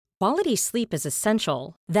Quality sleep is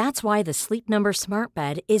essential. That's why the Sleep Number Smart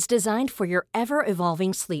Bed is designed for your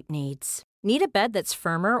ever-evolving sleep needs. Need a bed that's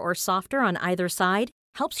firmer or softer on either side?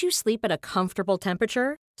 Helps you sleep at a comfortable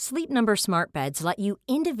temperature? Sleep Number Smart Beds let you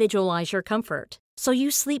individualize your comfort, so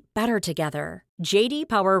you sleep better together. J.D.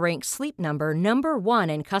 Power ranks Sleep Number number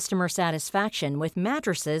one in customer satisfaction with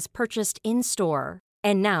mattresses purchased in-store.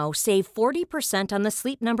 And now, save 40% on the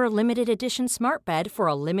Sleep Number Limited Edition Smart Bed for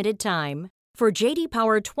a limited time. For J.D.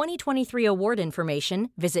 Power 2023 award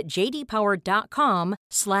information, visit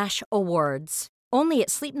jdpower.com/awards. Only at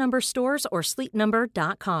Sleep Number stores or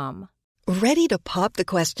sleepnumber.com. Ready to pop the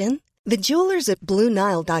question? The jewelers at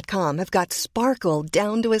BlueNile.com have got sparkle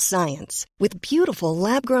down to a science with beautiful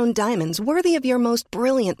lab-grown diamonds worthy of your most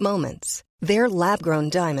brilliant moments. Their lab-grown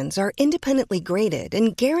diamonds are independently graded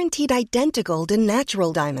and guaranteed identical to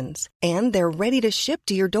natural diamonds, and they're ready to ship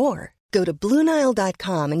to your door. Go to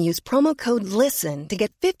BlueNile.com and use promo code LISTEN to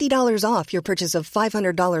get $50 off your purchase of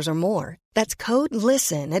 $500 or more. That's code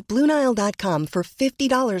LISTEN at BlueNile.com for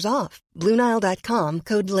 $50 off. BlueNile.com,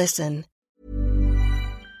 code LISTEN.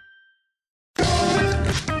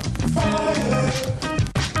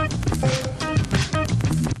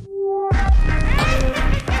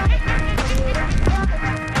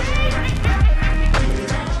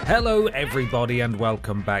 Hello everybody and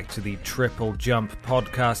welcome back to the Triple Jump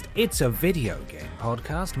podcast. It's a video game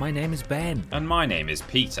podcast. My name is Ben. And my name is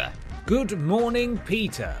Peter. Good morning,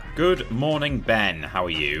 Peter. Good morning, Ben. How are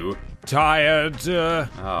you? Tired. So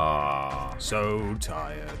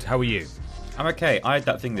tired. How are you? I'm okay. I had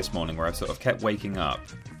that thing this morning where I sort of kept waking up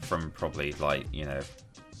from probably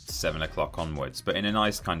 7 o'clock onwards, but in a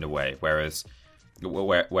nice kind of way, whereas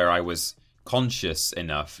where I was conscious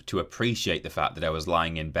enough to appreciate the fact that I was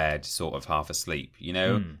lying in bed sort of half asleep,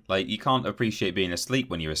 Like, you can't appreciate being asleep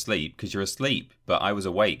when you're asleep because you're asleep, but I was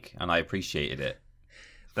awake and I appreciated it.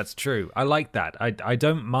 That's true. I like that. I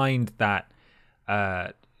don't mind that,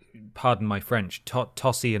 pardon my French,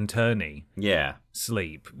 tossy and turny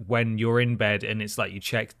sleep when you're in bed and it's like you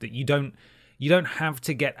check that you don't have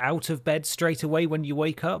to get out of bed straight away when you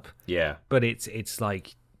wake up. Yeah. But it's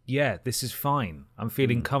like, yeah, this is fine. I'm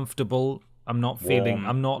feeling comfortable. I'm not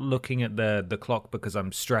looking at the clock because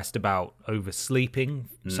I'm stressed about oversleeping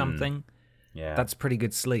something. Yeah. That's pretty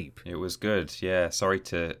good sleep. It was good. Yeah. Sorry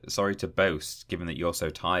to boast, given that you're so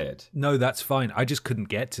tired. No, that's fine. I just couldn't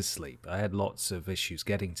get to sleep. I had lots of issues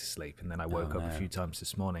getting to sleep, and then I woke up a few times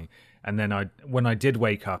this morning. And then when I did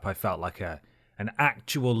wake up, I felt like an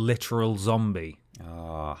actual literal zombie.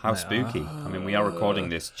 Oh, how spooky. I mean, we are recording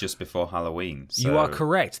this just before Halloween. So... You are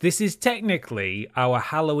correct. This is technically our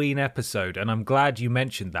Halloween episode, and I'm glad you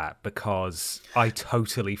mentioned that because I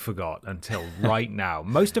totally forgot until right now.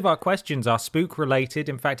 Most of our questions are spook-related.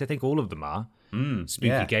 In fact, I think all of them are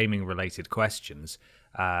spooky gaming-related questions.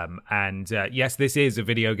 Yes, this is a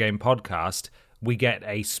video game podcast. We get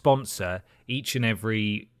a sponsor each and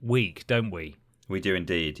every week, don't we? We do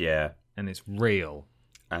indeed, yeah. And it's real.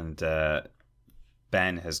 And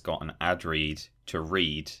Ben has got an ad read to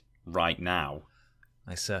read right now.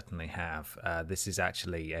 I certainly have. This is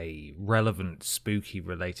actually a relevant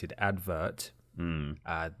spooky-related advert.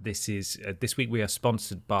 This week we are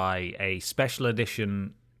sponsored by a special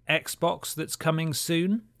edition Xbox that's coming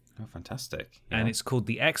soon. Oh, fantastic! Yeah. And it's called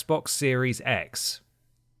the Xbox Series X.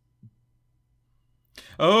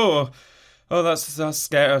 Oh, that's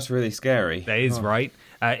scary. That's really scary. That is right.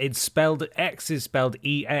 It's spelled X is spelled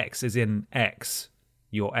EX, as in X.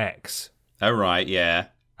 Your X. Oh, right, yeah.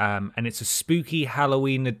 And it's a spooky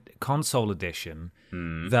Halloween console edition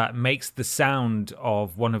that makes the sound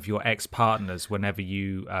of one of your ex-partners whenever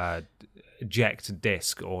you eject a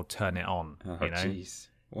disc or turn it on. Oh, jeez.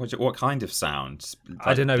 What kind of sound? Like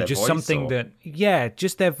I don't know, just something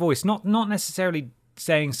just their voice. Not necessarily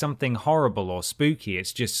saying something horrible or spooky.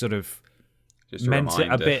 It's just sort of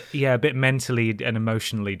a bit mentally and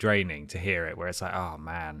emotionally draining to hear it, where it's like, oh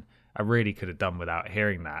man, I really could have done without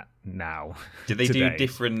hearing that now. Do they do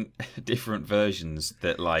different versions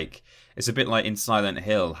that, like, it's a bit like in Silent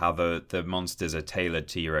Hill, how the monsters are tailored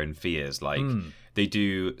to your own fears. Like, they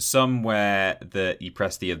do some where you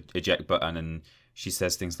press the eject button and she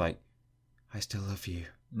says things like, I still love you.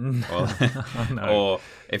 Or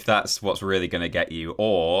if that's what's really going to get you.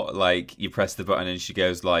 Or, like, you press the button and she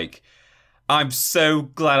goes, like, I'm so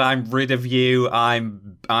glad I'm rid of you.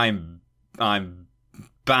 I'm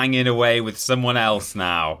banging away with someone else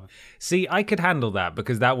now. See, I could handle that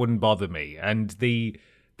because that wouldn't bother me. And the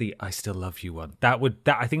I still love you one,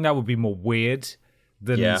 I think that would be more weird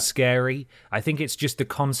than scary. I think it's just a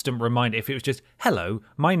constant reminder. If it was just, hello,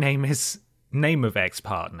 my name is name of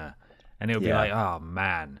ex-partner, and it would be like, oh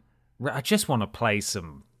man, I just want to play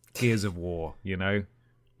some Gears of War, you know?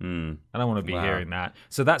 I don't want to be Wow. hearing that.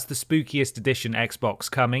 So that's the spookiest edition Xbox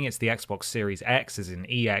coming. It's the Xbox Series X, as in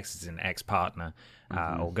EX, as in ex-partner,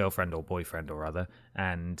 or girlfriend or boyfriend or other.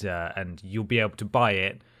 And you'll be able to buy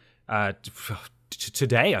it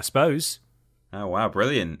today, I suppose. Oh wow,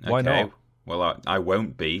 brilliant. Why okay. not? Well, I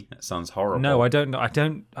won't be. That sounds horrible. No, I don't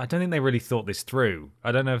think they really thought this through.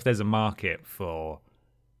 I don't know if there's a market for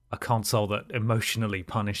a console that emotionally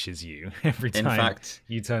punishes you every time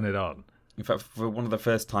you turn it on. In fact, for one of the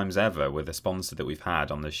first times ever with a sponsor that we've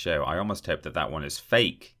had on this show, I almost hope that one is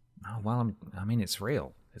fake. Oh, well, I mean, it's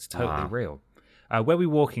real. It's totally real. Where are we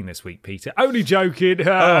walking this week, Peter? Only joking. You really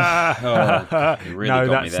No,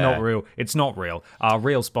 got me that's there. not real. It's not real. Our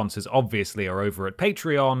real sponsors, obviously, are over at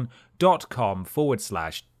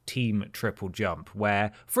patreon.com/Team Triple Jump,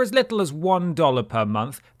 where for as little as $1 per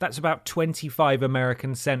month, that's about 25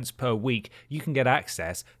 American cents per week, you can get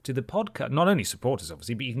access to the podcast. Not only support us,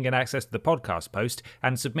 obviously, but you can get access to the podcast post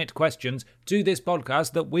and submit questions to this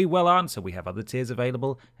podcast that we will answer. We have other tiers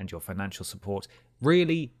available, and your financial support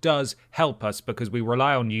really does help us because we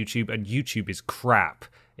rely on YouTube, and YouTube is crap.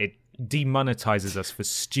 It demonetizes us for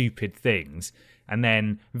stupid things. And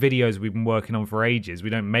then videos we've been working on for ages, we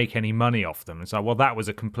don't make any money off them. It's like, well, that was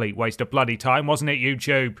a complete waste of bloody time, wasn't it,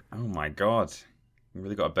 YouTube? Oh my god. You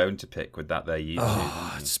really got a bone to pick with that there, YouTube.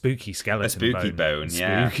 Oh, spooky skeleton A spooky bone,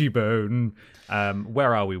 yeah. Spooky bone.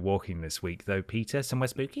 Where are we walking this week, though, Peter? Somewhere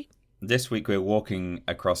spooky? This week we're walking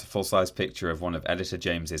across a full-size picture of one of Editor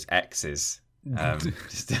James's exes.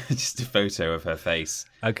 Just a photo of her face.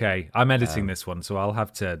 Okay, I'm editing this one, so I'll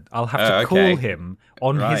have to okay. call him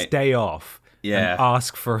on his Right. day off Yeah. and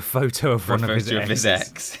ask for a photo of one of his exes.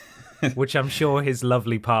 ex. Which I'm sure his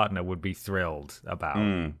lovely partner would be thrilled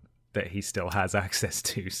about that he still has access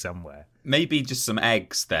to somewhere. Maybe just some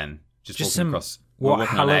eggs then. Just walking some across. We're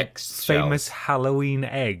walking on eggs famous shells. Halloween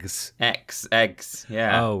eggs. Eggs.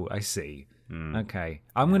 Yeah. Oh, I see. Okay,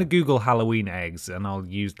 I'm going to Google Halloween eggs, and I'll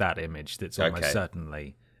use that image that's almost Okay.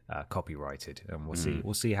 certainly copyrighted, and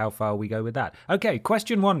we'll see how far we go with that. Okay,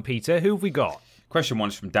 question 1, Peter. Who have we got? Question 1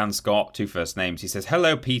 is from Dan Scott, 2 first names. He says,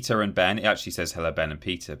 hello, Peter and Ben. It actually says hello, Ben and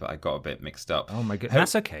Peter, but I got a bit mixed up. Oh my goodness,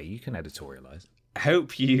 that's okay. You can editorialize.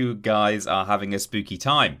 Hope you guys are having a spooky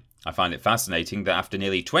time. I find it fascinating that after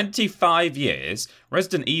nearly 25 years,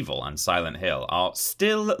 Resident Evil and Silent Hill are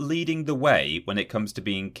still leading the way when it comes to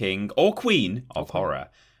being king or queen of horror.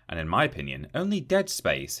 And in my opinion, only Dead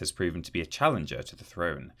Space has proven to be a challenger to the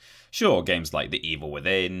throne. Sure, games like The Evil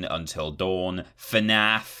Within, Until Dawn,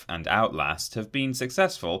 FNAF, and Outlast have been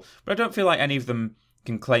successful, but I don't feel like any of them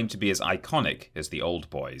can claim to be as iconic as the old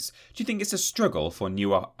boys. Do you think it's a struggle for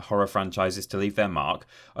newer horror franchises to leave their mark?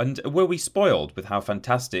 And were we spoiled with how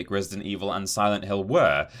fantastic Resident Evil and Silent Hill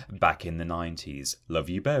were back in the 90s? Love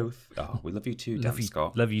you both. Oh, we love you too, Dan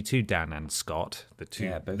Scott. Love you too, Dan and Scott. both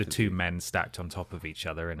The of two men stacked on top of each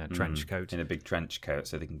other in a trench coat. In a big trench coat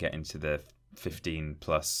so they can get into the 15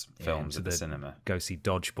 plus films at the cinema. Go see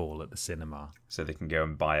Dodgeball at the cinema. So they can go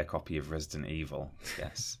and buy a copy of Resident Evil.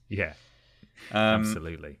 Yes. Yeah.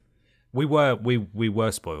 Absolutely. We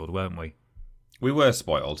were spoiled, weren't we? We were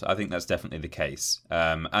spoiled. I think that's definitely the case.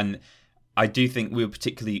 And I do think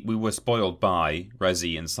we were spoiled by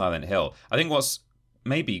Resi and Silent Hill. I think what's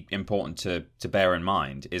maybe important to bear in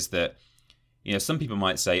mind is that, you know, some people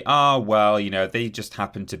might say, well, you know, they just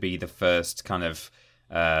happen to be the first kind of,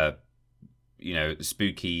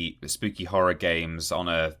 spooky horror games on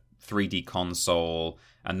a 3D console,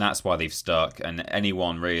 and that's why they've stuck. And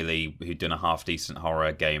anyone really who'd done a half-decent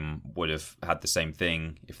horror game would have had the same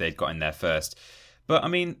thing if they'd got in there first. But, I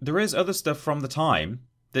mean, there is other stuff from the time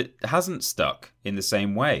that hasn't stuck in the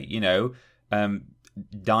same way. You know,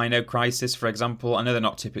 Dino Crisis, for example. I know they're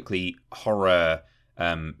not typically horror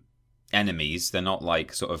enemies. They're not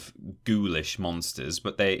like sort of ghoulish monsters,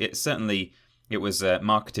 but it was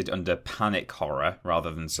marketed under panic horror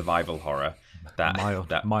rather than survival horror. That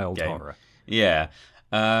mild game. horror. Yeah.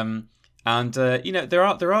 There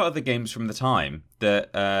are other games from the time that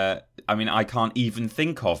I can't even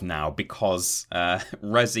think of now because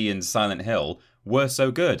Resi and Silent Hill were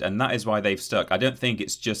so good, and that is why they've stuck. I don't think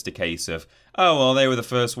it's just a case of, they were the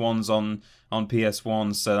first ones on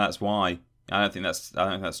PS1, so that's why. I don't think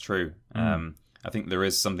that's true. I think there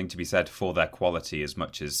is something to be said for their quality as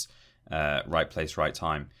much as right place, right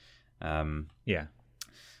time. Yeah.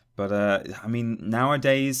 But,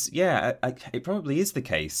 nowadays, it probably is the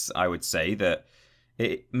case, I would say, that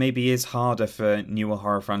it maybe is harder for newer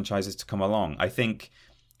horror franchises to come along. I think,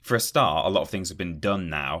 for a start, a lot of things have been done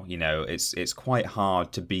now. You know, it's quite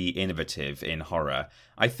hard to be innovative in horror.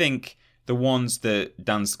 I think the ones that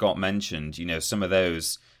Dan Scott mentioned, you know, some of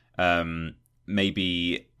those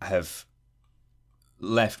maybe have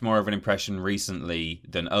left more of an impression recently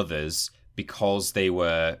than others because they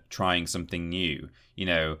were trying something new. You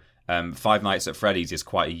know, Five Nights at Freddy's is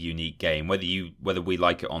quite a unique game. Whether we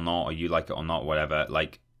like it or not, or you like it or not, whatever.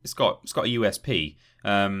 Like it's got a USP.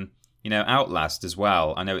 You know, Outlast as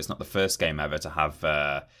well. I know it's not the first game ever to have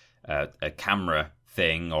a camera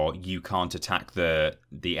thing, or you can't attack the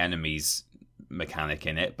enemies mechanic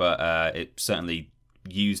in it, but it certainly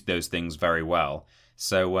used those things very well.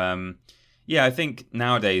 So yeah, I think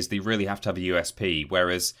nowadays they really have to have a USP,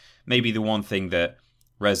 whereas maybe the one thing that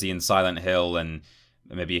Resi and Silent Hill and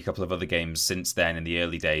maybe a couple of other games since then in the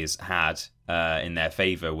early days had in their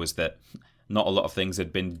favour was that not a lot of things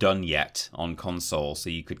had been done yet on console, so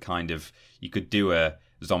you could do a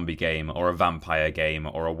zombie game or a vampire game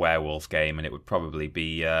or a werewolf game, and it would probably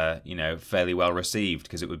be fairly well received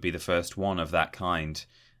because it would be the first one of that kind,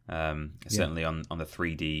 certainly on the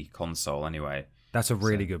 3D console anyway. That's a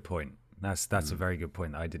really good point. That's a very good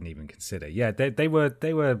point that I didn't even consider. Yeah, they were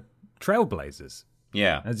trailblazers.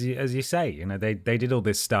 Yeah, as you say, you know, they did all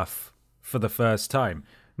this stuff for the first time.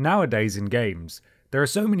 Nowadays in games, there are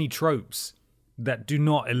so many tropes that do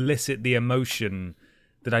not elicit the emotion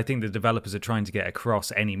that I think the developers are trying to get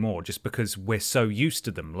across anymore, just because we're so used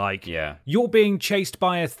to them. Like, you're being chased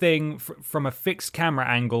by a thing from a fixed camera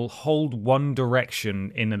angle, hold one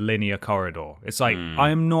direction in a linear corridor. It's like,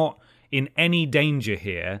 I am not in any danger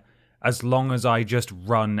here as long as I just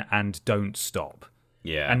run and don't stop.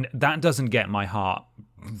 Yeah. And that doesn't get my heart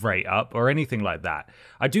rate up or anything like that.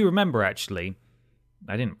 I do remember, actually,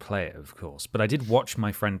 I didn't play it, of course, but I did watch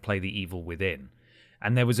my friend play The Evil Within.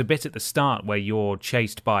 And there was a bit at the start where you're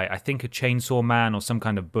chased by, I think, a chainsaw man or some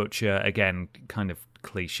kind of butcher. Again, kind of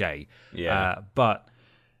cliche. Yeah. But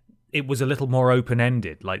it was a little more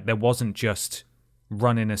open-ended. Like, there wasn't just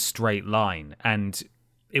run in a straight line. And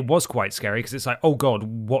it was quite scary because it's like, oh God,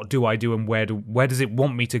 what do I do and where does it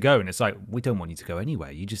want me to go? And it's like, we don't want you to go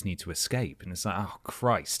anywhere. You just need to escape. And it's like, oh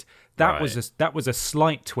Christ. That was a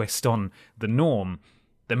slight twist on the norm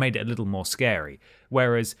that made it a little more scary.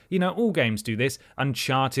 Whereas, you know, all games do this.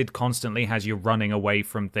 Uncharted constantly has you running away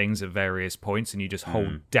from things at various points and you just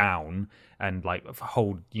hold down and like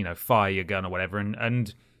fire your gun or whatever.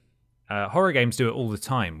 And horror games do it all the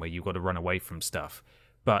time where you've got to run away from stuff.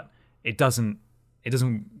 But it doesn't,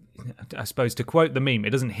 I suppose, to quote the meme,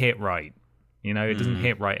 it doesn't hit right. You know, it doesn't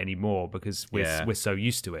hit right anymore because we're so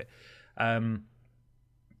used to it.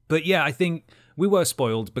 But yeah, I think we were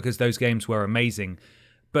spoiled because those games were amazing.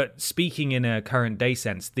 But speaking in a current day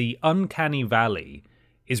sense, the uncanny valley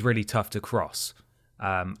is really tough to cross.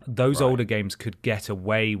 Those older games could get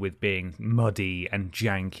away with being muddy and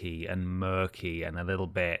janky and murky and a little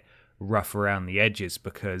bit rough around the edges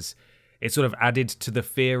because it sort of added to the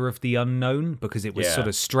fear of the unknown because it was sort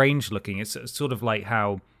of strange looking. It's sort of like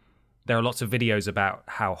how there are lots of videos about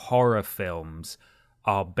how horror films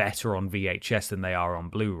are better on VHS than they are on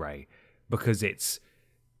Blu-ray because it's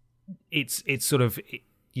sort of,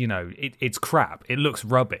 you know, it's crap. It looks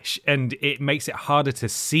rubbish and it makes it harder to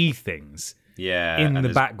see things in the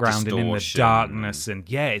background and in the darkness. And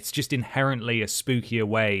it's just inherently a spookier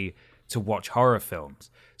way to watch horror films.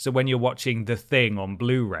 So when you're watching The Thing on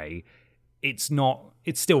Blu-ray, it's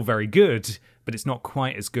still very good, but it's not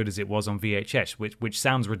quite as good as it was on VHS, which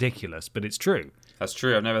sounds ridiculous, but it's true. That's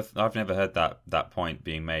true. I've never heard that point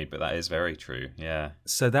being made, but that is very true. Yeah.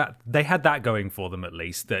 So that they had that going for them at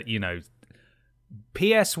least, that, you know,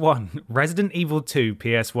 PS1, Resident Evil 2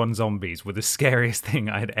 PS1 zombies were the scariest thing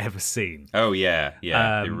I had ever seen. Oh yeah,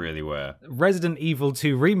 they really were. Resident Evil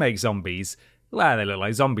 2 remake zombies, well, they look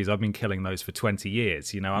like zombies. I've been killing those for 20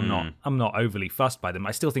 years. You know, I'm not overly fussed by them.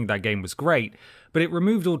 I still think that game was great, but it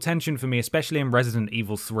removed all tension for me, especially in Resident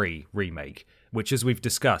Evil 3 remake, which, as we've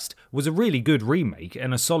discussed, was a really good remake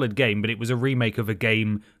and a solid game, but it was a remake of a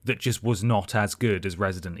game that just was not as good as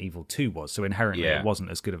Resident Evil 2 was, so inherently it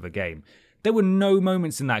wasn't as good of a game. There were no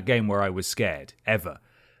moments in that game where I was scared, ever.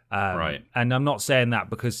 And I'm not saying that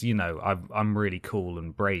because, you know, I'm really cool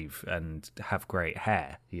and brave and have great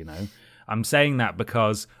hair, you know. I'm saying that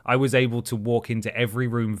because I was able to walk into every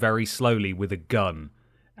room very slowly with a gun,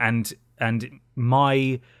 and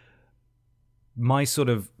my sort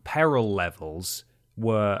of peril levels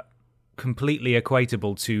were completely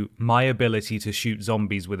equatable to my ability to shoot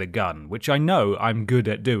zombies with a gun, which I know I'm good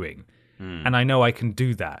at doing, and I know I can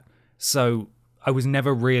do that. So I was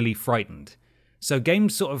never really frightened. So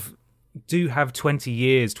games sort of do have 20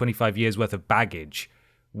 years, 25 years worth of baggage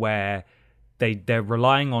where they're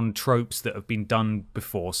relying on tropes that have been done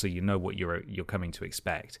before, so you know what you're coming to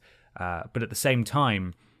expect. But at the same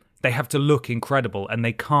time, they have to look incredible, and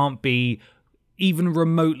they can't be even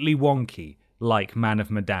remotely wonky. like Man of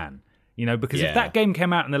Medan. Because if that game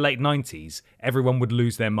came out in the late 90s, everyone would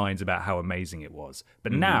lose their minds about how amazing it was.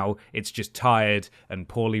 But now it's just tired and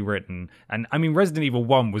poorly written. And I mean, Resident Evil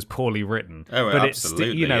 1 was poorly written. Oh, but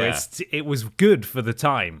absolutely, it was good for the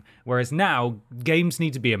time. Whereas now, games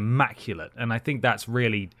need to be immaculate. And I think that's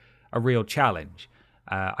really a real challenge.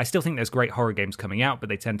 I still think there's great horror games coming out, but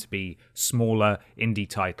they tend to be smaller indie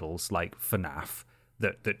titles like FNAF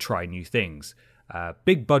that try new things.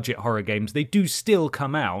 Big budget horror games, they do still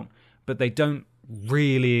come out, but they don't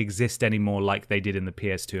really exist anymore like they did in the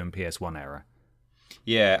PS2 and PS1 era.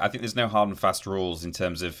 Yeah, I think there's no hard and fast rules in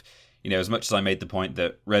terms of, as much as I made the point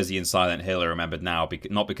that Resi and Silent Hill are remembered now,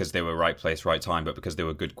 not because they were right place, right time, but because they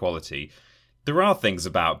were good quality. There are things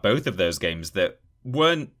about both of those games that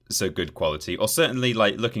weren't so good quality, or certainly,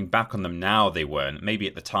 like, looking back on them now, they weren't. Maybe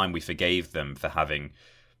at the time we forgave them for having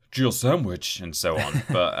Jill Sandwich and so on.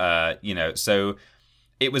 But, so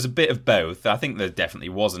it was a bit of both. I think there definitely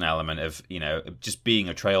was an element of, just being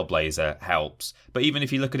a trailblazer helps. But even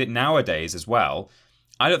if you look at it nowadays as well,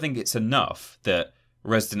 I don't think it's enough that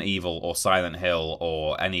Resident Evil or Silent Hill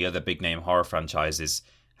or any other big name horror franchises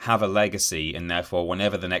have a legacy, and therefore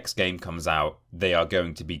whenever the next game comes out, they are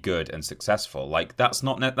going to be good and successful. Like, that's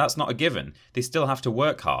not a given. They still have to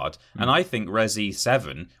work hard. And I think Resi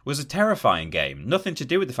 7 was a terrifying game. Nothing to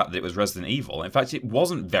do with the fact that it was Resident Evil. In fact, it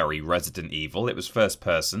wasn't very Resident Evil. It was first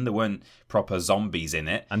person. There weren't proper zombies in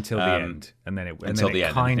it. Until the end. And then it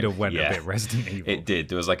kind of went a bit Resident Evil. It did.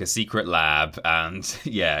 There was like a secret lab, and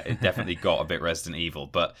it definitely got a bit Resident Evil.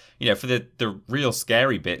 But, for the real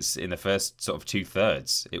scary bits in the first sort of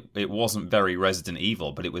 2/3, it wasn't very Resident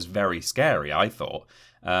Evil, but it was very scary, I thought.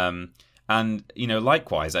 And,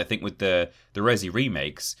 likewise, I think with the Resi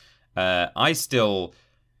remakes, there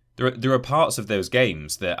are parts of those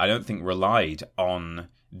games that I don't think relied on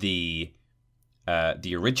the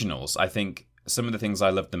originals. I think some of the things I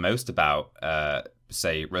loved the most about,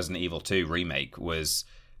 say, Resident Evil 2 Remake was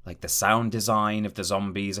like the sound design of the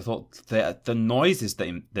zombies. I thought the noises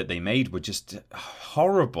that they made were just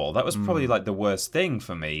horrible. That was probably like the worst thing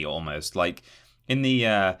for me, almost. Like in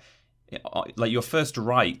the like your first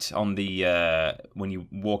right on the when you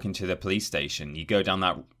walk into the police station, you go down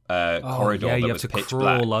that corridor that was pitch black. You have to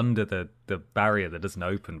crawl under the barrier that doesn't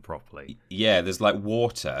open properly. Yeah, there's like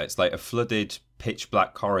water. It's like a flooded pitch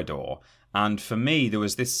black corridor. And for me, there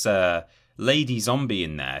was this lady zombie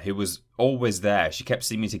in there who was always there. She kept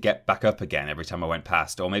seeming to get back up again every time I went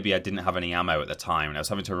past, or maybe I didn't have any ammo at the time and I was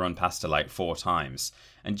having to run past her like 4 times.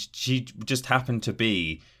 And she just happened to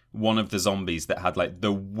be one of the zombies that had like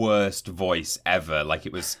the worst voice ever. Like,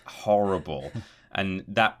 it was horrible. And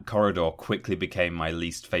that corridor quickly became my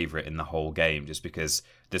least favorite in the whole game, just because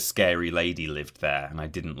the scary lady lived there and I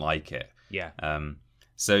didn't like it. Yeah.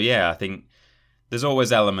 So yeah, I think there's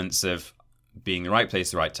always elements of being the right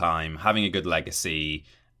place, the right time, having a good legacy,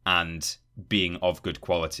 and being of good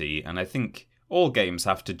quality. And I think all games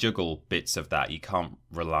have to juggle bits of that. You can't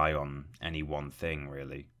rely on any one thing,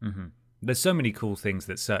 really. Mm-hmm. There's so many cool things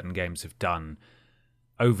that certain games have done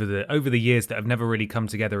over the years that have never really come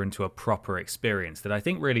together into a proper experience that I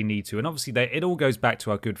think really need to. And obviously, it all goes back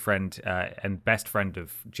to our good friend and best friend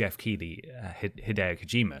of Jeff Keighley, Hideo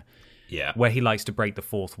Kojima, where he likes to break the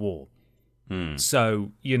fourth wall.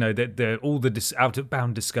 So, all the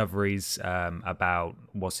out-of-bound discoveries about,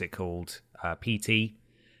 what's it called, PT,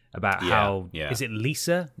 about how, is it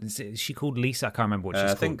Lisa? Is she called Lisa? I can't remember what she's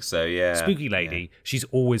called. I think so, yeah. Spooky lady. Yeah. She's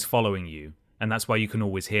always following you, and that's why you can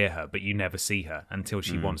always hear her, but you never see her until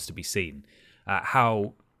she wants to be seen.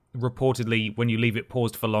 How, reportedly, when you leave it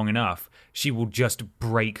paused for long enough, she will just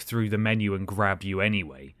break through the menu and grab you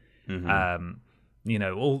anyway. Mm-hmm.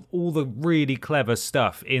 All the really clever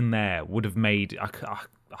stuff in there would have made...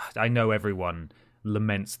 I know everyone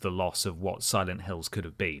laments the loss of what Silent Hills could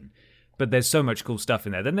have been, but there's so much cool stuff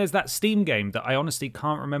in there. Then there's that Steam game that I honestly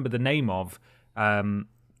can't remember the name of,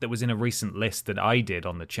 that was in a recent list that I did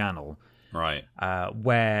on the channel. Right.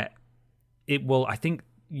 Where it will... I think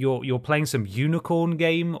you're playing some unicorn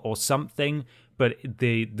game or something, but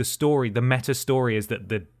the story, the meta story is that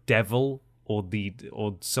the devil...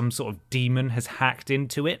 or some sort of demon has hacked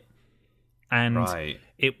into it, and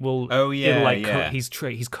it will. Oh yeah, he's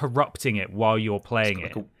corrupting it while you're playing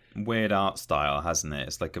it. Like a weird art style, hasn't it?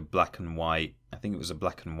 It's like a black and white. I think it was a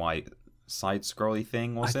black and white side-scrolly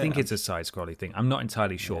thing. I think it's a side-scrolly thing. I'm not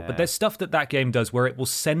entirely sure, but there's stuff that game does where it will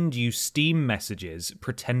send you Steam messages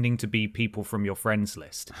pretending to be people from your friends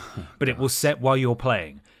list, but it will set while you're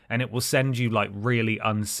playing. And it will send you like really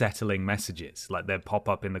unsettling messages, like they'll pop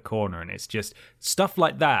up in the corner, and it's just stuff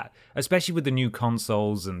like that, especially with the new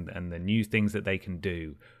consoles and the new things that they can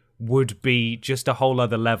do, would be just a whole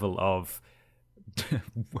other level of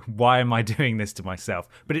why am I doing this to myself?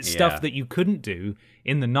 But it's stuff that you couldn't do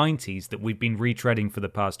in the 90s that we've been retreading for the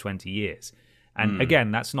past 20 years. And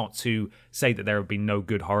again, that's not to say that there have been no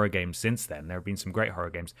good horror games since then. There have been some great horror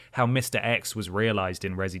games. How Mr. X was realized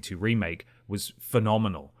in Resi 2 Remake was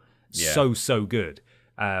phenomenal. Yeah. So good.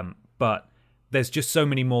 But there's just so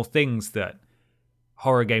many more things that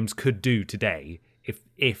horror games could do today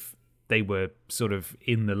if they were sort of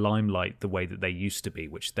in the limelight the way that they used to be,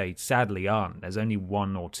 which they sadly aren't. There's only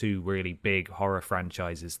one or two really big horror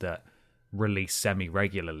franchises that release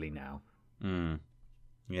semi-regularly now.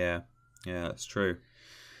 Yeah, that's true.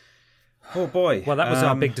 Oh boy. Well, that was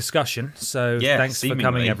our big discussion, so thanks seemingly. For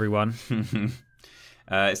coming, everyone.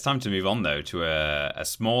 It's time to move on, though, to a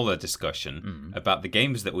smaller discussion about the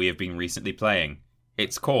games that we have been recently playing.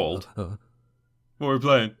 It's called... What are we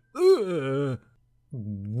playing?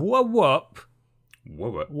 Whoop.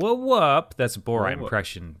 That's a Borat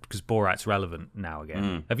impression, because Borat's relevant now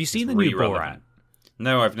again. Have you seen the new Borat?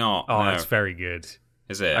 No, I've not. Oh, no. It's very good.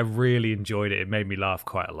 Is it? I really enjoyed it. It made me laugh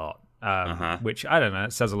quite a lot. Which, I don't know,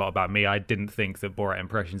 it says a lot about me. I didn't think that Borat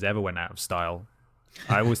impressions ever went out of style.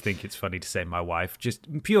 I always think it's funny to say my wife,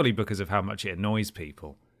 just purely because of how much it annoys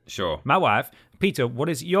people. Sure. My wife. Peter, what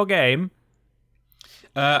is your game?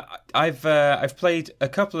 I've played a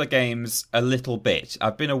couple of games a little bit.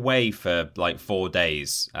 I've been away for like 4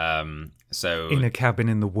 days. So in a cabin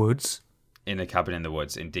in the woods? In a cabin in the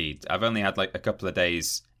woods, indeed. I've only had like a couple of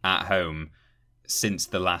days at home since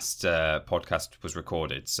the last podcast was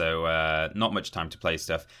recorded, so not much time to play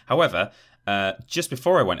stuff. However, just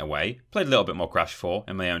before I went away, played a little bit more Crash 4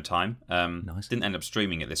 in my own time. Nice. Didn't end up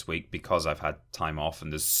streaming it this week because I've had time off,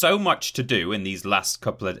 and there's so much to do in these last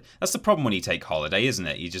couple of... That's the problem when you take holiday, isn't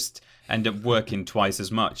it? You just end up working twice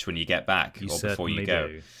as much when you get back or before you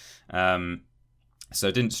go. So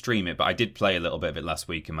I didn't stream it, but I did play a little bit of it last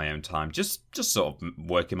week in my own time. Just sort of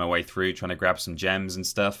working my way through, trying to grab some gems and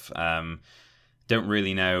stuff. Don't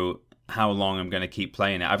really know how long I'm going to keep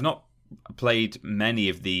playing it. I've not played many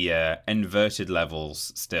of the inverted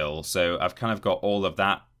levels still, so I've kind of got all of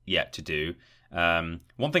that yet to do.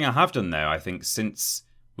 One thing I have done, though, I think since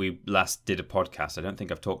we last did a podcast, I don't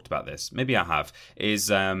think I've talked about this, maybe I have, is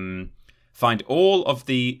find all of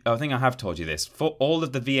the... I think I have told you this. For all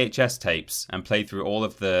of the VHS tapes and play through all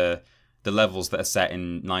of the levels that are set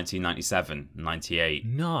in 1997, 98.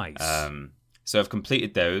 Nice. So I've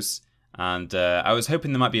completed those. And I was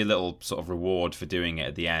hoping there might be a little sort of reward for doing it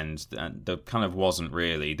at the end. And there kind of wasn't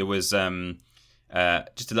really. There was just a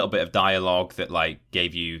little bit of dialogue that like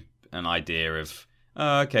gave you an idea of,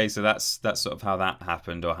 oh, okay, so that's sort of how that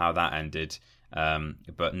happened or how that ended.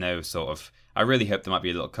 But no sort of... I really hope there might be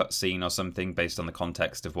a little cutscene or something based on the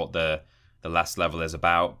context of what the last level is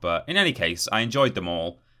about. But in any case, I enjoyed them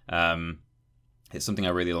all. It's something I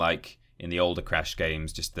really like in the older Crash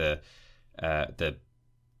games, just the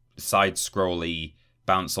side-scrolly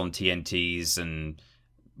bounce on TNTs and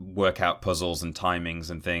work out puzzles and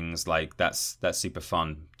timings and things. Like that's super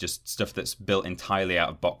fun. Just stuff that's built entirely out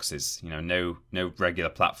of boxes. You know, no regular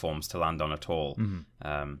platforms to land on at all.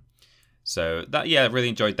 So that, I really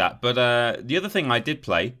enjoyed that. But the other thing I did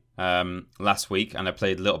play last week, and I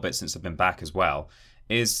played a little bit since I've been back as well,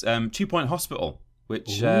 is 2 Point Hospital,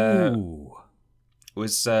 which has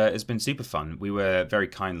been super fun. We were very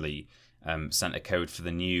kindly sent a code for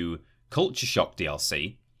the new Culture Shock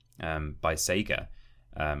DLC by Sega,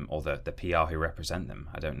 or the PR who represent them.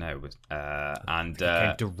 I don't know. And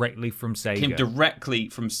came directly from Sega. Came directly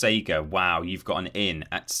from Sega. Wow, you've got an in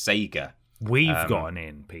at Sega. We've got an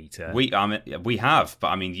in, Peter. We have, but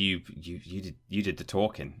I mean, you did the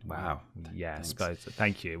talking. Wow. Yeah, I suppose.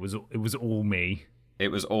 Thank you. It was all me. It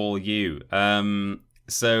was all you.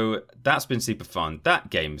 So that's been super fun. That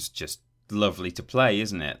game's just lovely to play,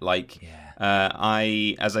 isn't it? Like,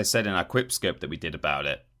 as I said in our Quip scope that we did about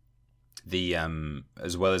it, the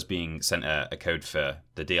as well as being sent a code for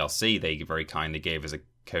the DLC, they very kindly gave us a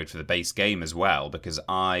code for the base game as well, because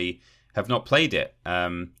I have not played it.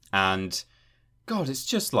 And God, it's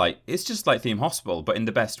just like Theme Hospital, but in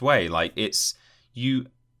the best way. Like, it's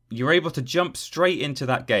you're able to jump straight into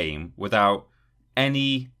that game without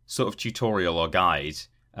any sort of tutorial or guide.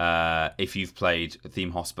 If you've played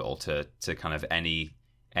Theme Hospital to kind of any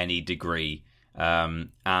degree, and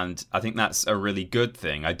I think that's a really good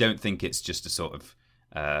thing. I don't think it's just a sort of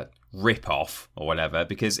rip-off or whatever,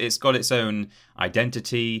 because it's got its own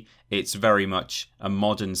identity. It's very much a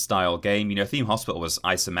modern style game. You know, Theme Hospital was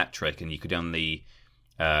isometric, and you could only,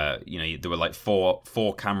 there were like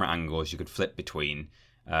four camera angles you could flip between.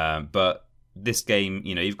 But this game,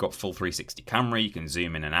 you've got full 360 camera. You can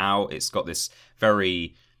zoom in and out. It's got this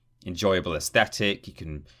very enjoyable aesthetic. You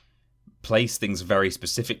can place things very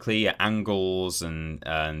specifically at angles, and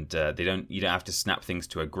you don't have to snap things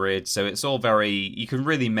to a grid. So it's all very, you can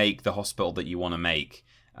really make the hospital that you want to make.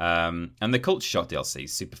 And the Culture Shock DLC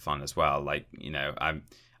is super fun as well. Like,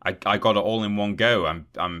 I got it all in one go.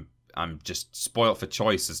 I'm just spoilt for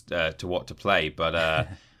choice as to what to play, but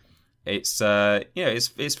it's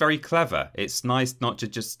very clever. It's nice not to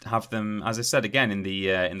just have them, as I said again in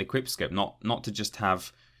the Quipscope, not to just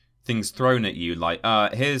have things thrown at you like,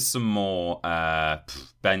 here's some more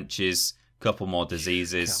benches, couple more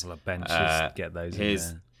diseases, couple of benches, get those in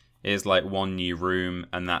there. Here's like one new room,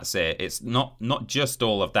 and that's it. It's not just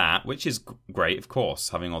all of that, which is great, of course,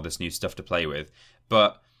 having all this new stuff to play with,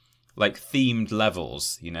 but like themed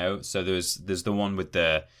levels, So there's the one with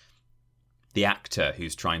the actor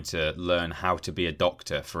who's trying to learn how to be a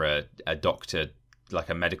doctor for a doctor,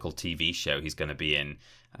 like a medical TV show he's going to be in.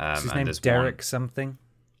 His name's Derek something?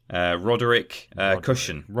 Roderick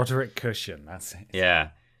Cushion. Roderick Cushion, that's it. Yeah.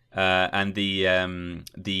 And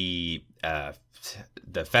the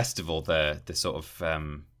festival, the sort of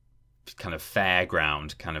kind of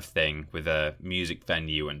fairground kind of thing with a music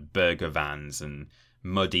venue and burger vans and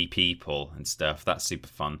muddy people and stuff. That's super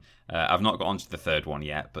fun. I've not got onto the third one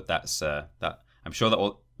yet, but that's I'm sure that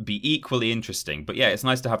will be equally interesting. But yeah, it's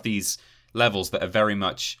nice to have these levels that are very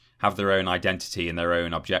much have their own identity and their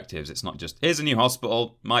own objectives. It's not just, here's a new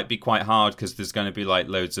hospital. Might be quite hard because there's going to be like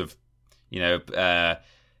loads of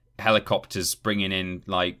helicopters bringing in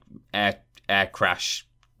like air crash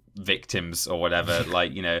victims or whatever.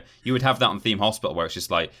 Like, you would have that on Theme Hospital where it's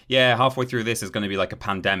just like, yeah, halfway through this is going to be like a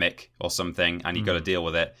pandemic or something, and you got to deal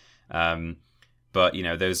with it. But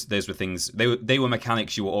those were things, they were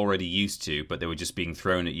mechanics you were already used to, but they were just being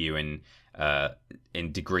thrown at you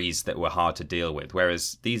in degrees that were hard to deal with.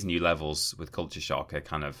 Whereas these new levels with Culture Shock are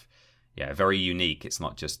kind of very unique. It's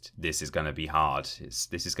not just this is going to be hard.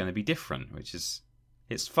 This is going to be different, which is,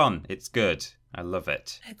 it's fun. It's good. I love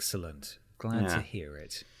it. Excellent. Glad to hear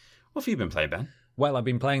it. What have you been playing, Ben? Well, I've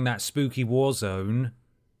been playing that Spooky Warzone.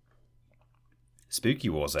 Spooky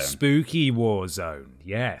Warzone? Spooky Warzone,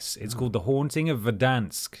 yes. It's called The Haunting of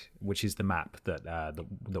Verdansk, which is the map that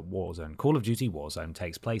the Warzone, Call of Duty Warzone,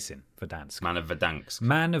 takes place in. Verdansk. Man of Verdansk.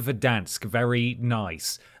 Man of Verdansk, very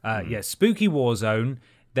nice. Spooky Warzone.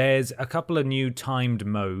 There's a couple of new timed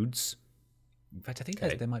modes. In fact, I think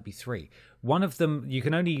there might be 3. One of them, you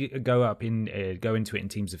can only go into it in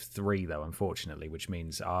teams of 3, though, unfortunately, which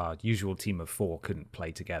means our usual team of 4 couldn't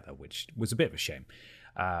play together, which was a bit of a shame.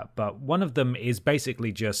 But one of them is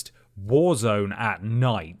basically just Warzone at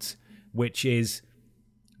night, which is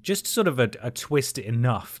just sort of a twist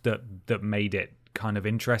enough that made it kind of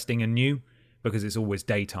interesting and new, because it's always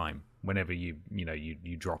daytime whenever you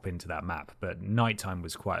drop into that map. But nighttime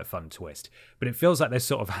was quite a fun twist. But it feels like they're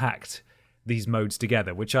sort of hacked these modes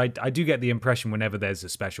together, which I do get the impression whenever there's a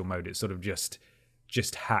special mode, it's sort of just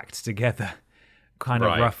hacked together kind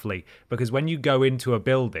of roughly, because when you go into a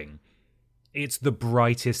building, it's the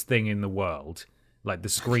brightest thing in the world. Like the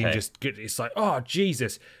screen it's like, oh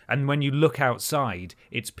Jesus. And when you look outside,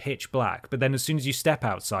 it's pitch black, but then as soon as you step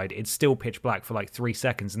outside, it's still pitch black for like 3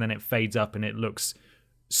 seconds, and then it fades up and it looks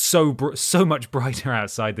so much brighter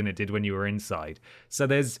outside than it did when you were inside. So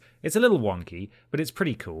it's a little wonky, but it's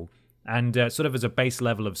pretty cool. And sort of as a base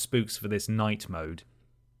level of spooks for this night mode,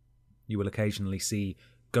 you will occasionally see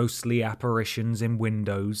ghostly apparitions in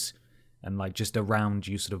windows, and like just around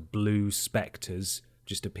you, sort of blue spectres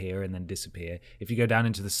just appear and then disappear. If you go down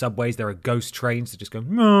into the subways, there are ghost trains that just go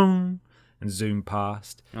and zoom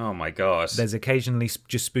past. Oh my gosh. There's occasionally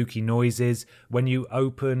just spooky noises. When you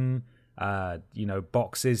open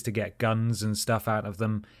boxes to get guns and stuff out of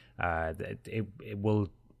them, it will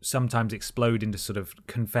sometimes explode into sort of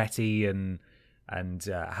confetti and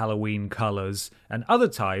Halloween colours, and other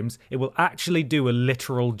times it will actually do a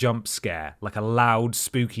literal jump scare, like a loud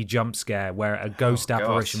spooky jump scare where a ghost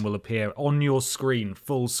apparition will appear on your screen,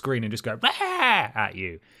 full screen, and just go at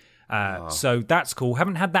you. So that's cool.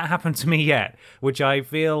 Haven't had that happen to me yet, which I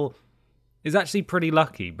feel is actually pretty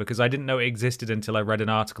lucky, because I didn't know it existed until I read an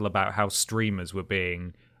article about how streamers were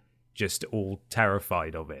being just all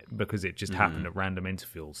terrified of it because it just happened at random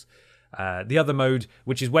intervals. The other mode,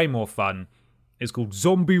 which is way more fun, is called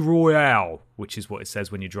Zombie Royale, which is what it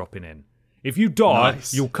says when you're dropping in. If you die,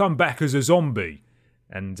 you'll come back as a zombie.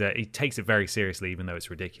 And it takes it very seriously, even though it's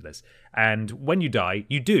ridiculous. And when you die,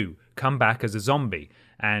 you do come back as a zombie.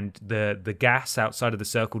 And the gas outside of the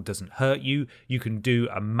circle doesn't hurt you. You can do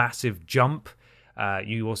a massive jump.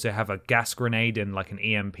 You also have a gas grenade and like an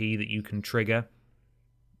EMP that you can trigger.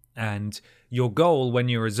 And your goal when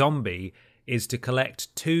you're a zombie is to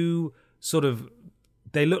collect 2 sort of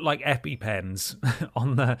they look like EpiPens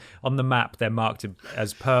on the map. They're marked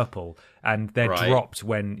as purple, and they're dropped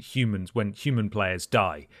when human players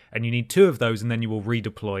die. And you need 2 of those, and then you will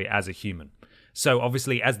redeploy as a human. So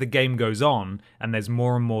obviously, as the game goes on, and there's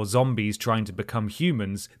more and more zombies trying to become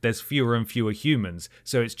humans, there's fewer and fewer humans.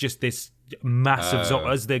 So it's just this massive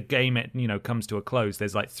as the game comes to a close.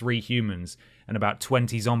 There's like 3 humans and about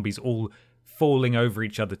 20 zombies all falling over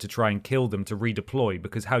each other to try and kill them to redeploy,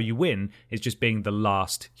 because how you win is just being the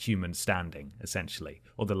last human standing, essentially,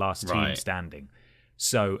 or the last team standing.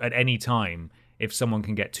 So at any time, if someone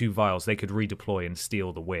can get 2 vials, they could redeploy and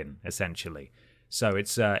steal the win, essentially. So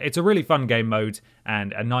it's a really fun game mode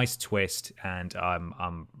and a nice twist, and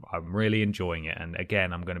I'm really enjoying it. And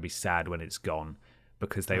again, I'm going to be sad when it's gone,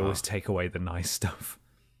 because they always take away the nice stuff.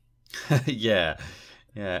 Yeah,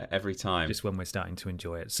 every time. Just when we're starting to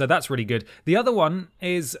enjoy it. So that's really good. The other one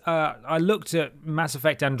is I looked at Mass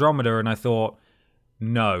Effect Andromeda and I thought,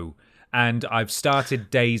 no. And I've started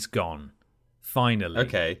Days Gone, finally.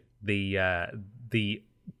 Okay. The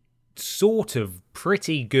sort of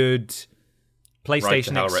pretty good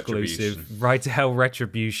PlayStation exclusive, Right to Hell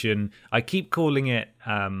Retribution. I keep calling it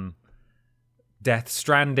Death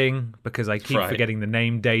Stranding because I keep forgetting the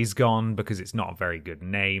name Days Gone, because it's not a very good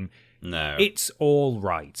name. No. It's all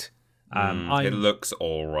right. It looks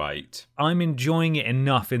all right. I'm enjoying it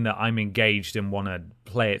enough in that I'm engaged and want to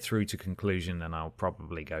play it through to conclusion, and I'll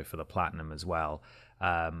probably go for the platinum as well.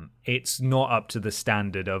 It's not up to the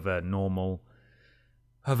standard of a normal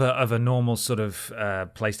sort of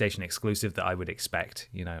PlayStation exclusive that I would expect.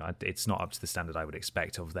 It's not up to the standard I would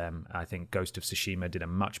expect of them. I think Ghost of Tsushima did a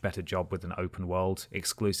much better job with an open world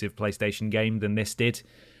exclusive PlayStation game than this did.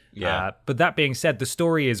 Yeah. But that being said, the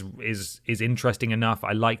story is interesting enough.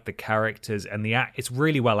 I like the characters, and it's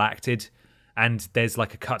really well acted. And there's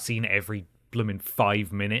like a cutscene every blooming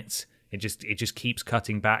 5 minutes. It just keeps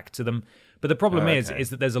cutting back to them. But the problem is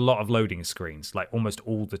that there's a lot of loading screens, like almost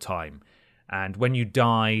all the time. And when you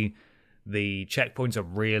die, the checkpoints are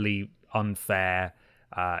really unfair.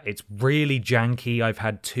 It's really janky. I've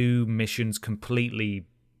had 2 missions completely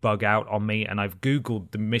bug out on me, and I've Googled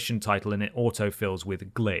the mission title and it autofills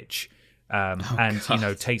with glitch.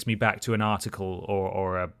 Takes me back to an article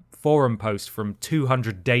or a forum post from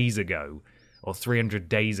 200 days ago or 300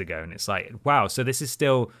 days ago. And it's like, wow, so this is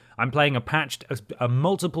still, I'm playing a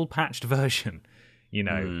multiple patched version.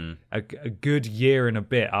 A good year and a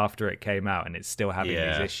bit after it came out, and it's still having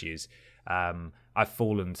these issues. I've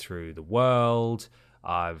fallen through the world.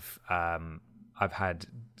 I've had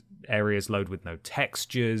areas load with no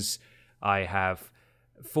textures. I have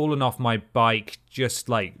fallen off my bike just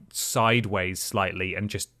like sideways slightly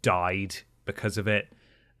and just died because of it.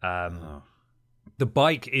 The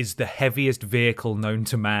bike is the heaviest vehicle known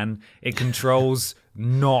to man. It controls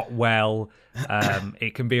not well.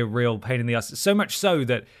 It can be a real pain in the ass. So much so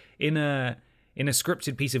that in a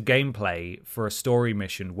scripted piece of gameplay for a story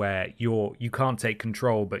mission where you can't take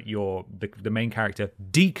control, but the main character,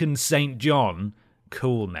 Deacon St. John,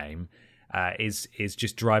 cool name, is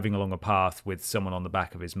just driving along a path with someone on the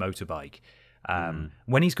back of his motorbike.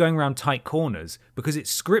 When he's going around tight corners, because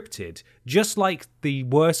it's scripted, just like the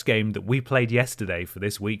worst game that we played yesterday for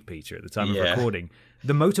this week, Peter, at the time of recording,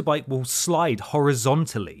 the motorbike will slide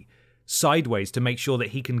horizontally sideways to make sure that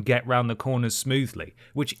he can get round the corners smoothly,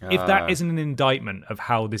 which if that isn't an indictment of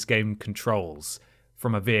how this game controls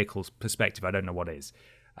from a vehicle's perspective, I don't know what is.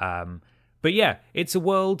 But yeah, it's a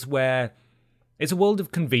world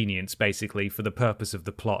of convenience, basically, for the purpose of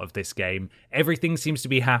the plot of this game. Everything seems to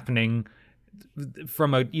be happening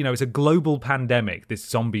from it's a global pandemic, this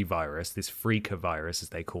zombie virus, this freaker virus, as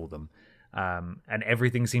they call them. And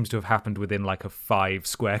everything seems to have happened within like a 5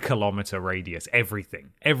 square kilometer radius.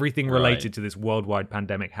 Everything related to this worldwide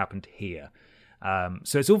pandemic happened here.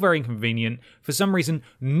 So it's all very inconvenient. For some reason,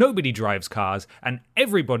 nobody drives cars, and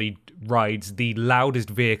everybody rides the loudest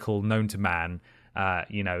vehicle known to man.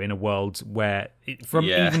 In a world where,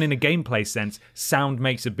 even in a gameplay sense, sound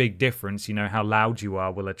makes a big difference. How loud you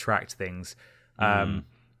are will attract things.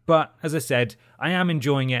 But as I said, I am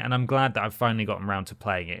enjoying it, and I'm glad that I've finally gotten around to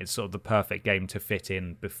playing it. It's sort of the perfect game to fit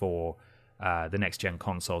in before the next-gen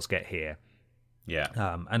consoles get here.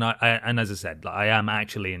 Yeah. And as I said, I am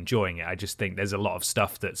actually enjoying it. I just think there's a lot of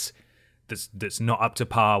stuff that's not up to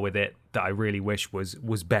par with it that I really wish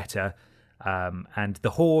was better. And the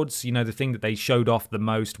hordes, the thing that they showed off the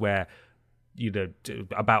most, where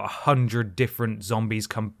about 100 different zombies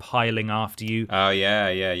compiling after you. Oh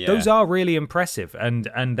yeah. Those are really impressive, and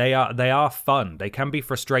they are fun. They can be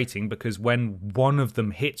frustrating because when one of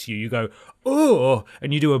them hits you, you go oh,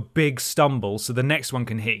 and you do a big stumble, so the next one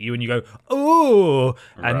can hit you, and you go oh,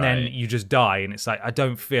 and then you just die. And it's like, I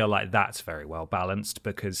don't feel like that's very well balanced,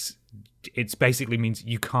 because it basically means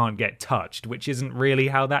you can't get touched, which isn't really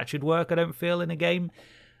how that should work, I don't feel, in a game.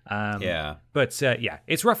 But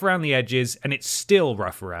it's rough around the edges, and it's still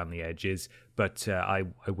rough around the edges, but I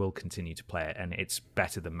will continue to play it, and it's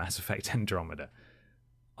better than Mass Effect Andromeda,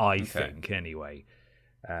 I think, anyway.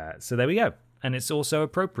 So there we go. And it's also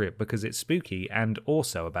appropriate because it's spooky and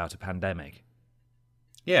also about a pandemic.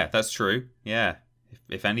 Yeah, that's true. Yeah.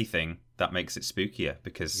 If anything, that makes it spookier,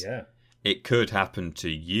 because it could happen to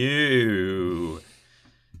you.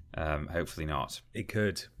 Hopefully not. It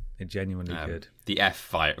could. It genuinely could. The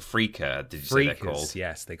Freaker, did you say they're called?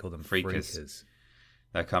 Yes, they call them Freakers.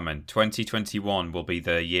 They're coming. 2021 will be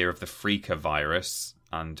the year of the Freaker virus,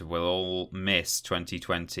 and we'll all miss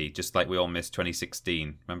 2020, just like we all missed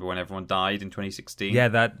 2016. Remember when everyone died in 2016? Yeah,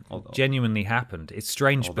 that genuinely happened. It's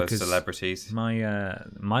strange all because those celebrities.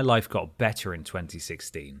 My life got better in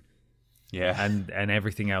 2016. Yeah. And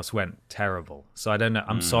everything else went terrible. So I don't know.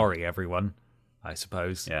 I'm sorry, everyone, I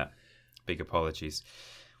suppose. Yeah. Big apologies.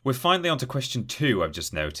 We're finally on to question 2, I've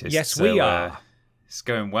just noticed. Yes, we are. It's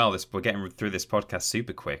going well. We're getting through this podcast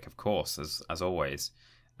super quick, of course, as always.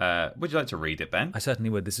 Would you like to read it, Ben? I certainly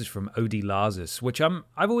would. This is from Odi Larzus, which I've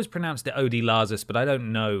always pronounced it Odi Larzus, but I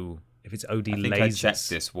don't know if it's Odi Lazus. I think I checked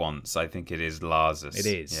this once. I think it is Larzus. It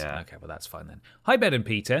is? Yeah. Okay, well, that's fine then. Hi, Ben and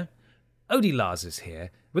Peter. Odi Larzus here.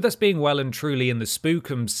 With us being well and truly in the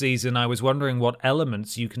Spookum season, I was wondering what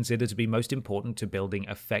elements you consider to be most important to building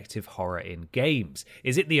effective horror in games.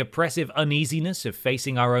 Is it the oppressive uneasiness of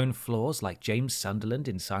facing our own flaws, like James Sunderland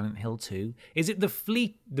in Silent Hill 2? Is it the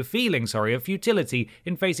feeling of futility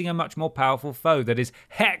in facing a much more powerful foe that is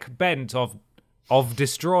heck bent of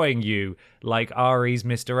destroying you, like Ari's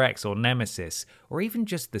Mr. X or Nemesis, or even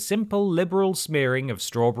just the simple liberal smearing of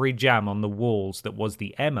strawberry jam on the walls that was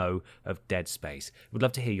the MO of Dead Space? Would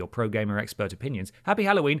love to hear your pro gamer expert opinions. Happy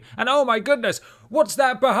Halloween, and oh my goodness, what's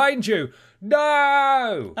that behind you?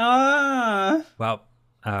 No! Well,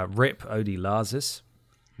 rip Odi Larzus,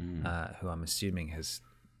 who I'm assuming has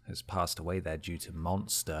passed away there due to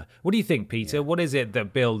Monster. What do you think, Peter? Yeah. What is it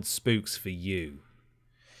that builds spooks for you?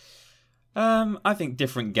 I think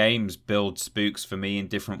different games build spooks for me in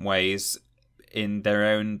different ways, in their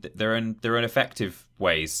own effective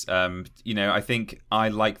ways. I think I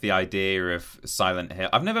like the idea of Silent Hill.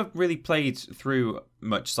 I've never really played through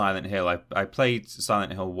much Silent Hill. I played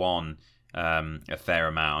Silent Hill 1 a fair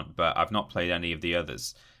amount, but I've not played any of the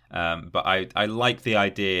others. But I like the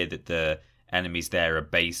idea that the enemies there are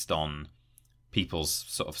based on people's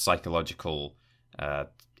sort of psychological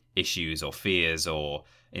issues or fears or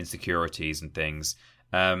insecurities and things.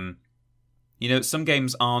 Some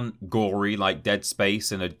games aren't gory like Dead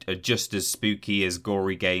Space and are just as spooky as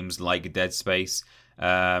gory games like Dead Space.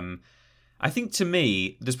 I think to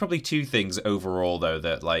me, there's probably 2 things overall though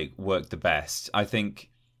that like work the best. I think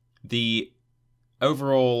the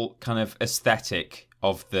overall kind of aesthetic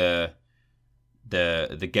of the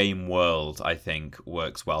game world, I think,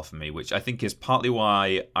 works well for me, which I think is partly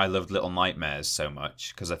why I loved Little Nightmares so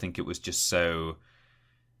much, because I think it was just so...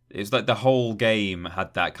 It's like the whole game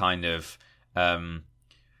had that kind of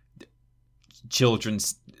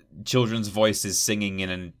children's voices singing in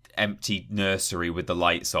an empty nursery with the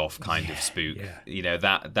lights off kind of spook. Yeah.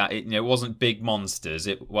 It wasn't big monsters.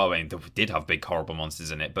 They did have big horrible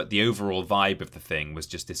monsters in it, but the overall vibe of the thing was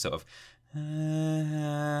just this sort of no,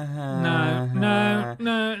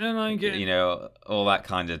 I get it. All that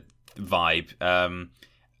kind of vibe.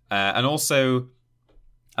 And also,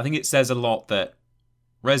 I think it says a lot that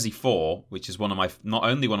Resi 4, which is not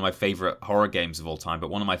only one of my favourite horror games of all time,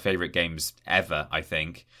 but one of my favourite games ever, I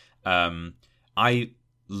think. I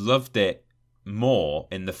loved it more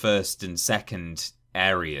in the first and second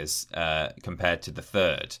areas compared to the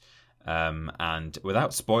third. And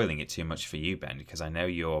without spoiling it too much for you, Ben, because I know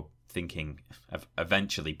you're thinking of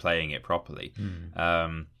eventually playing it properly.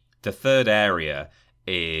 The third area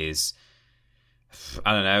is,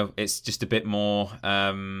 I don't know, it's just a bit more...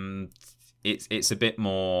 It's a bit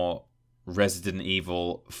more Resident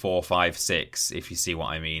Evil 4, 5, 6, if you see what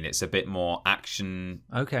I mean. It's a bit more action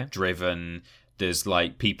driven. There's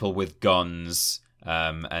like people with guns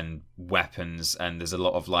and weapons, and there's a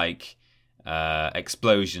lot of like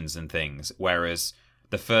explosions and things. Whereas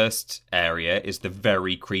the first area is the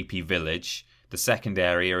very creepy village. The second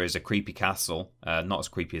area is a creepy castle. Not as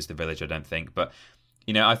creepy as the village, I don't think, but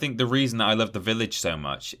I think the reason that I love The Village so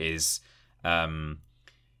much is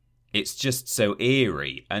it's just so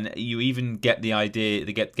eerie, and you even get the idea,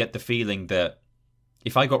 get the feeling that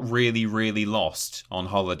if I got really, really lost on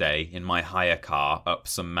holiday in my hire car up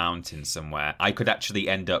some mountain somewhere, I could actually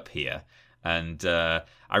end up here. And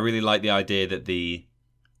I really like the idea that the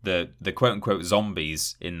quote-unquote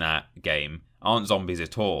zombies in that game aren't zombies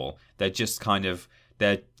at all. They're just kind of,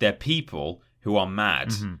 they're people who are mad.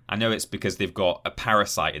 Mm-hmm. I know it's because they've got a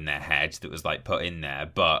parasite in their head that was like put in there,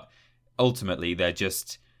 but ultimately they're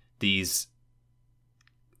just these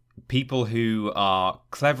people who are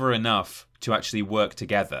clever enough to actually work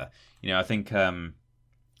together. I think one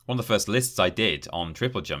of the first lists I did on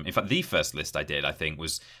Triple Jump, in fact, the first list I did, I think,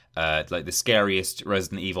 was like the scariest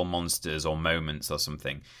Resident Evil monsters or moments or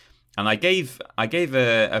something. And I gave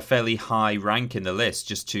a fairly high rank in the list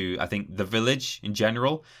just to, I think, The Village in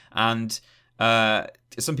general. And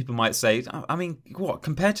some people might say, I mean, what,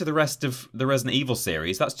 compared to the rest of the Resident Evil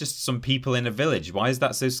series, that's just some people in a village. Why is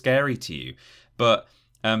that so scary to you? But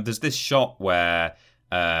there's this shot where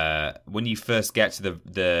when you first get to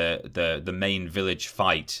the main village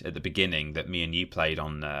fight at the beginning that me and you played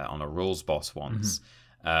on a rules boss once,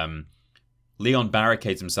 Leon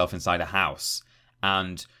barricades himself inside a house,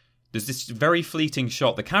 and there's this very fleeting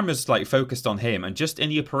shot. The camera's like focused on him, and just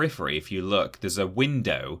in your periphery, if you look, there's a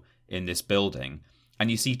window in this building, and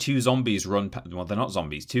you see two zombies run. Well, they're not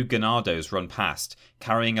zombies. Two Ganados run past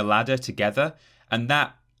carrying a ladder together, and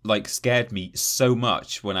that like scared me so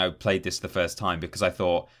much when I played this the first time, because I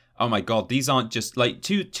thought, oh my god, these aren't just like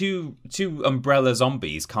two umbrella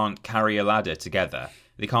zombies can't carry a ladder together.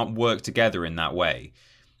 They can't work together in that way.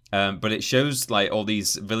 But it shows like all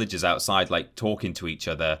these villagers outside like talking to each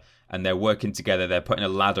other, and they're working together. They're putting a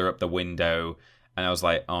ladder up the window, and I was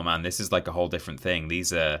like, oh man, this is like a whole different thing.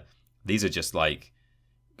 These are just like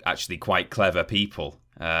actually quite clever people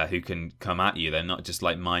who can come at you. They're not just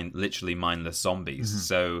like literally mindless zombies. Mm-hmm.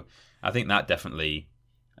 So I think that definitely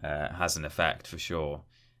has an effect for sure.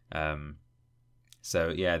 So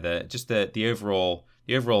yeah, the overall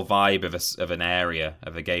vibe of an area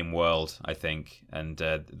of a game world, I think, and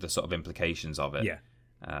the sort of implications of it.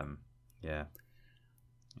 Yeah.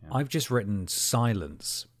 I've just written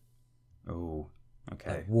silence. Oh,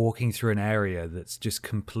 okay. Walking through an area that's just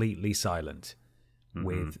completely silent,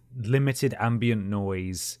 with limited ambient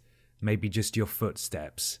noise, maybe just your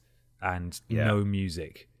footsteps, and no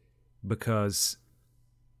music. Because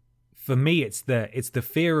for me, it's the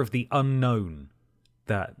fear of the unknown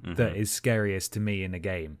that is scariest to me in a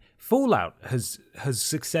game. Fallout has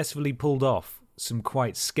successfully pulled off some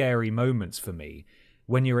quite scary moments for me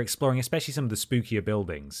when you're exploring, especially some of the spookier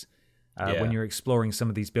buildings. When you're exploring some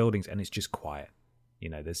of these buildings and it's just quiet.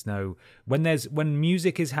 There's no when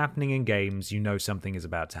music is happening in games, something is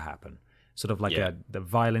about to happen. Sort of like the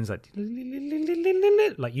violins, like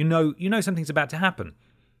something's about to happen.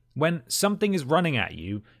 When something is running at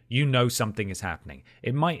you, something is happening.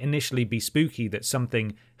 It might initially be spooky that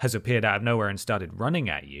something has appeared out of nowhere and started running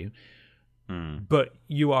at you, but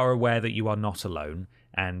you are aware that you are not alone,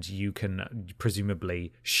 and you can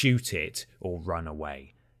presumably shoot it or run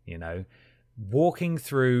away. Walking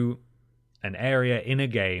through an area in a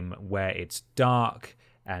game where it's dark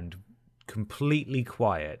and completely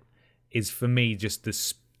quiet is for me just the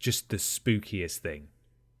spookiest thing.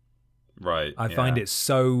 Right. I find it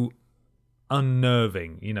so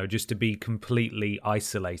unnerving, just to be completely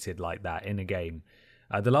isolated like that in a game.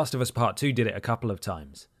 The Last of Us Part 2 did it a couple of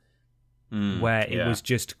times, where it was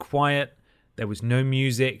just quiet. There was no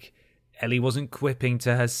music. Ellie wasn't quipping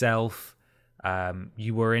to herself.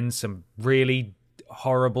 You were in some really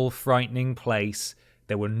horrible, frightening place.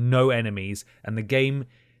 There were no enemies, and the game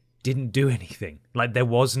didn't do anything. Like, there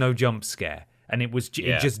was no jump scare, and it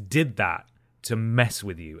just did that to mess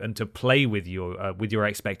with you and to play with your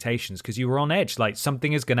expectations, because you were on edge. Like,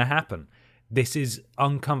 something is going to happen. This is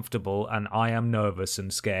uncomfortable, and I am nervous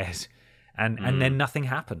and scared. And then nothing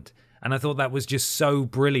happened. And I thought that was just so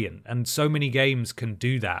brilliant. And so many games can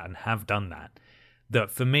do that and have done that. That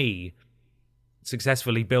for me,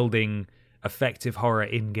 successfully building effective horror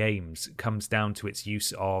in games comes down to its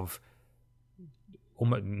use of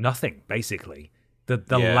almost nothing, basically. The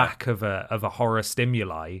lack of a horror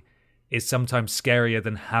stimuli is sometimes scarier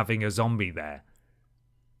than having a zombie there.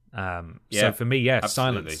 So for me,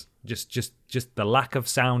 absolutely. Silence. Just the lack of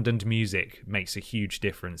sound and music makes a huge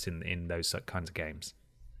difference in those kinds of games.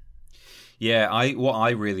 Yeah,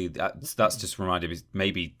 that's just reminded me,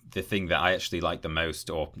 maybe the thing that I actually like the most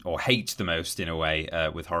or hate the most in a way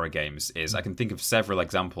with horror games is I can think of several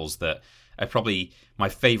examples that are probably my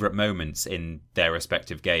favourite moments in their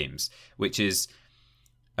respective games, which is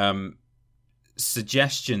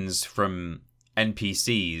suggestions from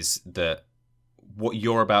NPCs that what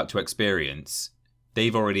you're about to experience,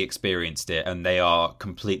 they've already experienced it and they are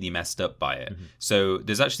completely messed up by it. Mm-hmm. So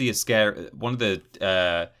there's actually a scare. One of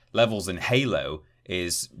the levels in Halo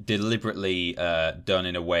is deliberately done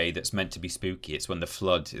in a way that's meant to be spooky. It's when the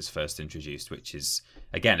Flood is first introduced, which is,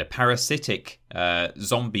 again, a parasitic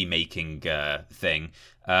zombie-making thing.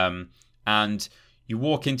 And you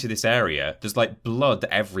walk into this area, there's like blood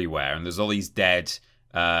everywhere, and there's all these dead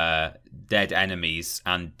enemies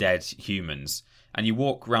and dead humans. And you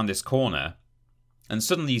walk around this corner, and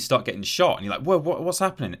suddenly you start getting shot, and you're like, "Whoa, what's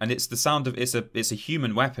happening?" And it's the sound of it's a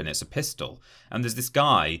human weapon, it's a pistol, and there's this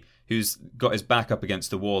guy who's got his back up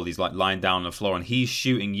against the wall. He's like lying down on the floor, and he's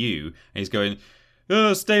shooting you, and he's going,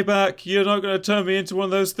 "Oh, stay back! You're not going to turn me into one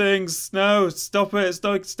of those things. No, stop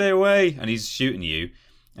it! Stay away!" And he's shooting you,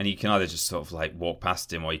 and you can either just sort of like walk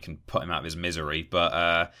past him, or you can put him out of his misery.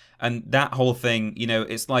 But and that whole thing,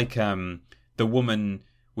 it's like the woman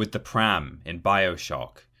with the pram in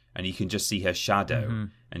BioShock. And you can just see her shadow,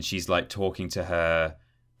 and she's like talking to her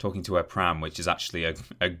pram, which is actually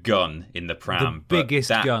a gun in the pram. The biggest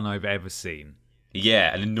gun I've ever seen.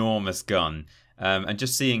 Yeah, an enormous gun. And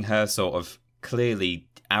just seeing her sort of clearly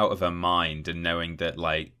out of her mind and knowing that,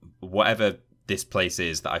 like, whatever this place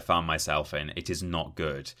is that I found myself in, it is not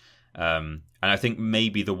good. And I think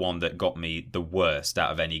maybe the one that got me the worst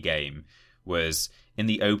out of any game was in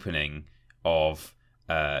the opening of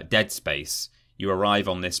Dead Space. You arrive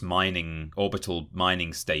on this orbital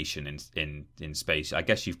mining station in space. I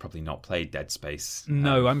guess you've probably not played Dead Space.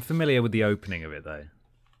 No, I'm familiar with the opening of it, though.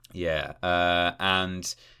 Yeah,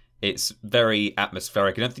 and it's very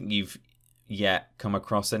atmospheric. I don't think you've yet come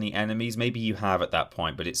across any enemies. Maybe you have at that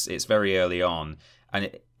point, but it's very early on. And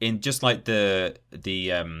in just like the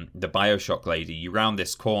BioShock lady, you round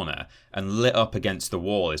this corner, and lit up against the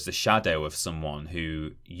wall is the shadow of someone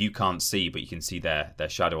who you can't see, but you can see their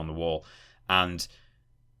shadow on the wall. And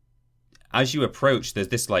as you approach, there's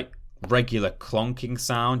this like regular clonking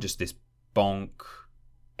sound, just this bonk,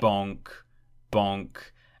 bonk, bonk,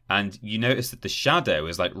 and you notice that the shadow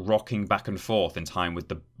is like rocking back and forth in time with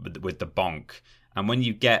the bonk. And when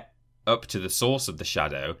you get up to the source of the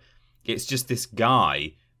shadow, it's just this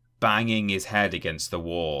guy banging his head against the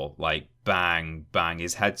wall, like bang, bang.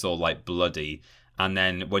 His head's all like bloody, and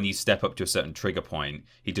then when you step up to a certain trigger point,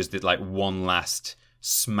 he just did like one last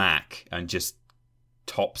smack and just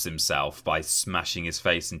tops himself by smashing his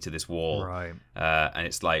face into this wall. Right. And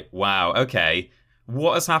it's like, wow, okay,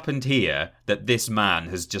 what has happened here that this man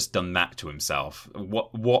has just done that to himself?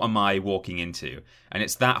 What am I walking into? And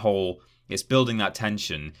it's that whole, it's building that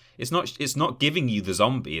tension. It's not giving you the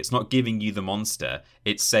zombie, it's not giving you the monster.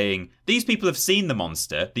 It's saying, these people have seen the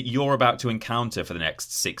monster that you're about to encounter for the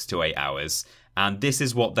next 6 to 8 hours. And this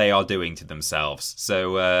is what they are doing to themselves.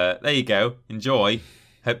 So there you go. Enjoy.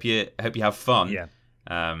 Hope you have fun. Yeah.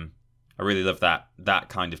 I really love that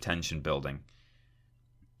kind of tension building.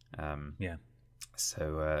 Yeah.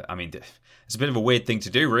 So I mean, it's a bit of a weird thing to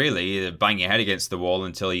do, really. Bang your head against the wall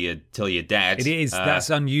until you're dead. It is. That's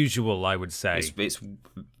unusual, I would say. It's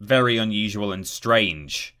very unusual and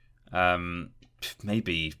strange.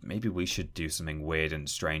 Maybe we should do something weird and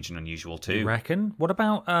strange and unusual too. You reckon? What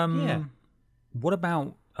about yeah. What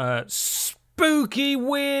about spooky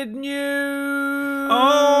weird news?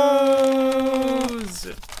 Oh!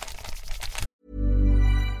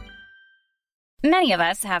 Many of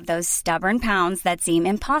us have those stubborn pounds that seem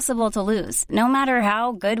impossible to lose, no matter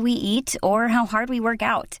how good we eat or how hard we work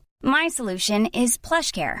out. My solution is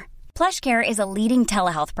PlushCare. PlushCare is a leading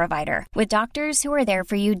telehealth provider with doctors who are there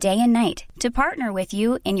for you day and night to partner with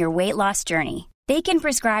you in your weight loss journey. They can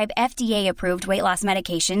prescribe FDA-approved weight loss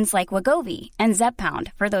medications like Wegovy and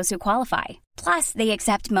Zepbound for those who qualify. Plus, they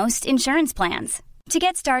accept most insurance plans. To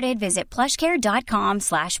get started, visit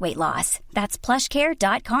plushcare.com/weightloss. That's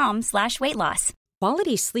plushcare.com/weightloss.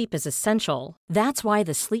 Quality sleep is essential. That's why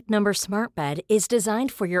the Sleep Number Smart Bed is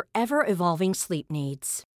designed for your ever-evolving sleep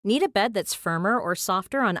needs. Need a bed that's firmer or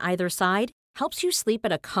softer on either side? Helps you sleep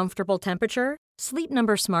at a comfortable temperature? Sleep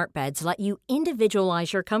Number Smart Beds let you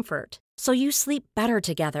individualize your comfort, so you sleep better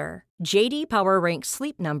together. J.D. Power ranks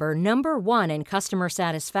Sleep Number number 1 in customer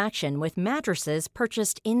satisfaction with mattresses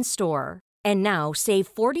purchased in-store. And now, save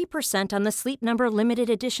 40% on the Sleep Number Limited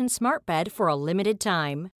Edition Smart Bed for a limited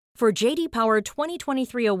time. For J.D. Power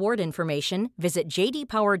 2023 award information, visit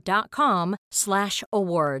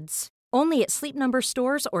jdpower.com/awards. Only at Sleep Number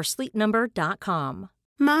stores or sleepnumber.com.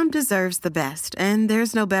 Mom deserves the best, and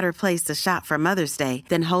there's no better place to shop for Mother's Day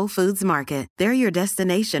than Whole Foods Market. They're your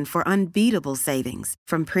destination for unbeatable savings,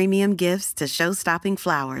 from premium gifts to show-stopping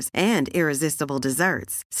flowers and irresistible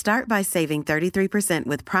desserts. Start by saving 33%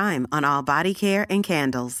 with Prime on all body care and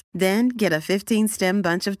candles. Then get a 15-stem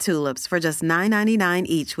bunch of tulips for just $9.99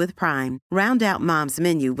 each with Prime. Round out Mom's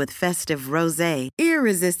menu with festive rosé,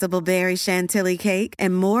 irresistible berry chantilly cake,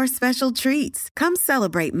 and more special treats. Come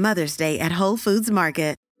celebrate Mother's Day at Whole Foods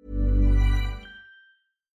Market.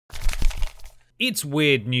 It's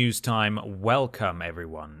Weird News time. Welcome,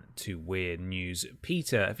 everyone, to Weird News.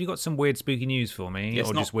 Peter, have you got some weird, spooky news for me?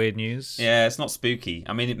 Yeah, just weird news? Yeah, it's not spooky.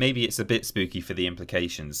 I mean, maybe it's a bit spooky for the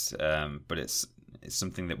implications, but it's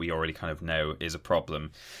something that we already kind of know is a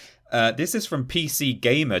problem. This is from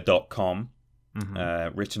PCGamer.com,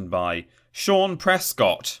 written by Sean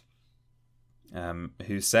Prescott,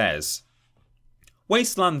 who says,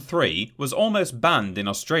 Wasteland 3 was almost banned in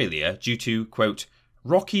Australia due to, quote,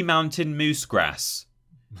 Rocky Mountain moosegrass.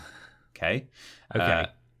 Okay.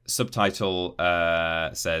 Subtitle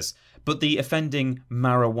says, but the offending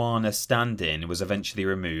marijuana stand-in was eventually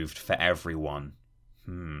removed for everyone.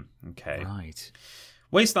 Okay. Right.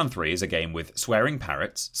 Wasteland 3 is a game with swearing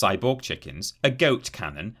parrots, cyborg chickens, a goat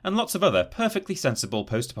cannon, and lots of other perfectly sensible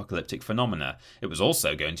post-apocalyptic phenomena. It was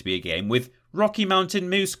also going to be a game with Rocky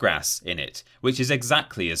Mountain moosegrass in it, which is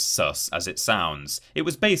exactly as sus as it sounds. It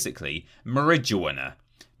was basically marijuana.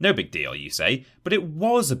 No big deal, you say, but it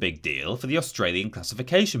was a big deal for the Australian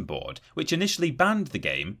Classification Board, which initially banned the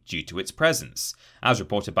game due to its presence. As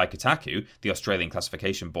reported by Kotaku, the Australian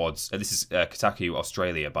Classification Board's... this is Kotaku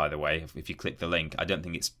Australia, by the way, if you click the link. I don't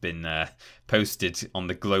think it's been posted on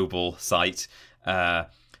the global site.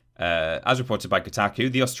 As reported by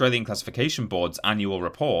Kotaku, the Australian Classification Board's annual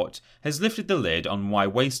report has lifted the lid on why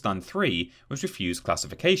Wasteland 3 was refused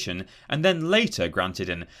classification and then later granted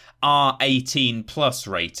an R18 plus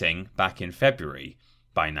rating back in February.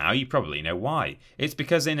 By now, you probably know why. It's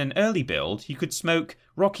because in an early build, you could smoke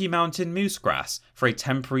Rocky Mountain moosegrass for a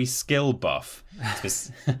temporary skill buff.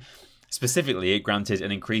 Specifically, it granted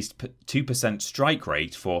an increased 2% strike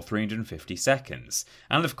rate for 350 seconds.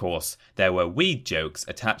 And of course, there were weed jokes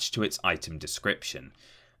attached to its item description.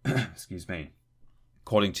 Excuse me.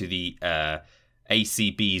 According to the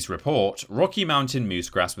ACB's report, Rocky Mountain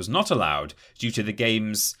moosegrass was not allowed due to the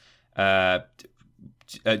game's... due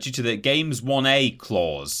to the game's 1A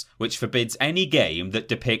clause, which forbids any game that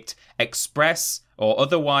depict, express, or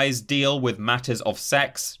otherwise deal with matters of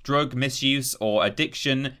sex, drug misuse, or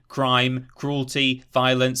addiction, crime, cruelty,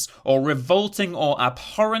 violence, or revolting or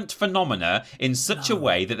abhorrent phenomena in such a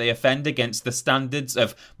way that they offend against the standards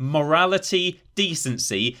of morality,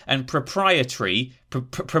 decency, and propriety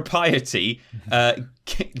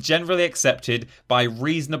generally accepted by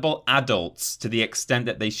reasonable adults to the extent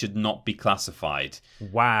that they should not be classified.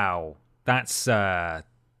 Wow. That's... yeah,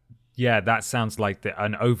 that sounds like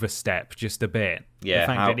an overstep just a bit. Yeah,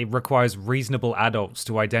 the fact that it requires reasonable adults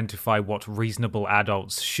to identify what reasonable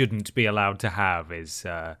adults shouldn't be allowed to have is...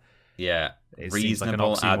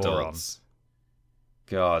 reasonable adults.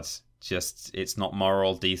 God, just, it's not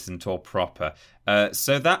moral, decent, or proper.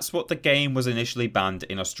 So that's what the game was initially banned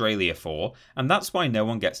in Australia for, and that's why no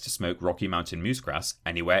one gets to smoke Rocky Mountain moosegrass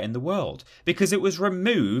anywhere in the world, because it was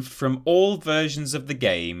removed from all versions of the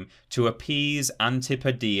game to appease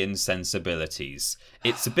Antipodean sensibilities.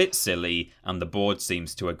 It's a bit silly, and the board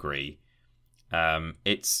seems to agree.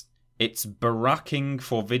 It's barracking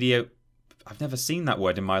for video... I've never seen that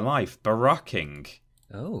word in my life. Barracking.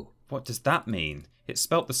 Oh. What does that mean? It's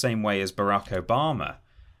spelt the same way as Barack Obama.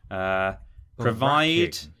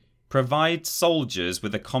 Provide soldiers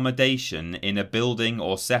with accommodation in a building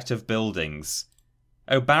or set of buildings.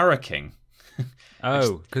 Oh, barracking.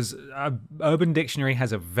 Oh, because Urban Dictionary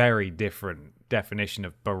has a very different definition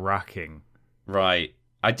of barracking. Right.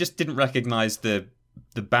 I just didn't recognise the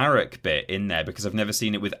barrack bit in there because I've never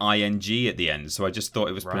seen it with ing at the end, so I just thought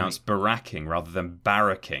it was pronounced barracking rather than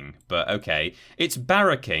barracking. But okay, it's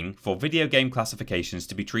barracking for video game classifications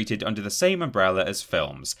to be treated under the same umbrella as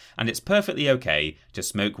films, and it's perfectly okay to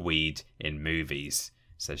smoke weed in movies,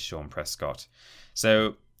 says Sean Prescott.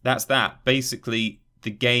 So that's that. Basically,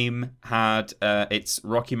 the game had its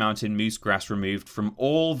Rocky Mountain moosegrass removed from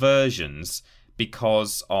all versions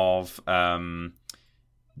because of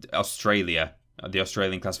Australia. The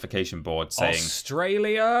Australian Classification Board saying...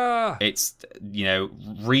 Australia! It's,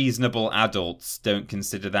 reasonable adults don't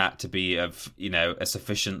consider that to be of, a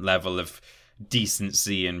sufficient level of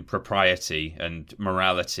decency and propriety and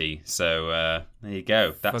morality. So, there you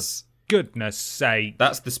go. That's... For goodness sake.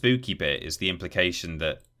 That's the spooky bit, is the implication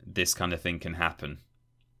that this kind of thing can happen.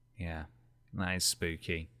 Yeah. That is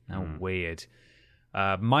spooky. How weird.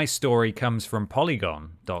 My story comes from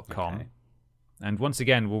Polygon.com. Okay. And once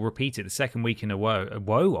again, we'll repeat it the second week in a row.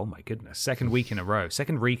 Oh my goodness. Second week in a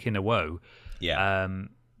row. Yeah.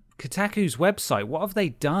 Kotaku's website, what have they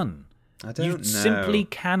done? I don't know. Simply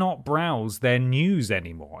cannot browse their news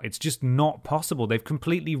anymore. It's just not possible. They've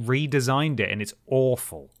completely redesigned it, and it's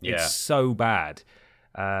awful. Yeah. It's so bad.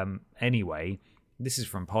 Anyway, this is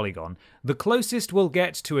from Polygon. The closest we'll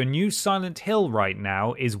get to a new Silent Hill right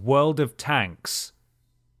now is World of Tanks.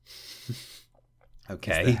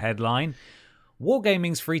 Okay. Is the headline.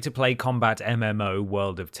 Wargaming's free-to-play combat MMO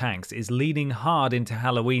World of Tanks is leaning hard into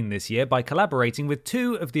Halloween this year by collaborating with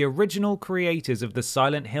two of the original creators of the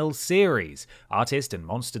Silent Hill series, artist and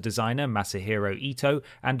monster designer Masahiro Ito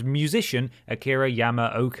and musician Akira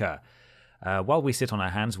Yamaoka. While we sit on our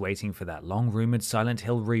hands waiting for that long-rumoured Silent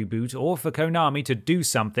Hill reboot or for Konami to do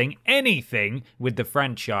something, anything, with the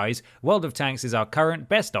franchise, World of Tanks is our current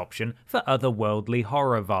best option for otherworldly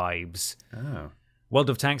horror vibes. Oh. World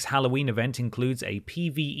of Tanks' Halloween event includes a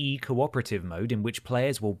PvE cooperative mode in which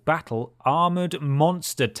players will battle armoured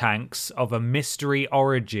monster tanks of a mystery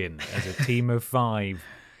origin as a team of 5.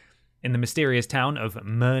 In the mysterious town of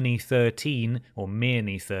Mirny 13, or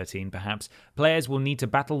Mirny 13 perhaps, players will need to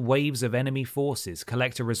battle waves of enemy forces,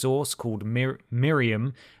 collect a resource called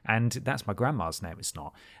Miriam, and that's my grandma's name, it's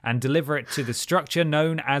not, and deliver it to the structure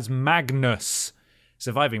known as Magnus.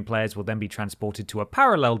 Surviving players will then be transported to a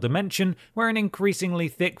parallel dimension where an increasingly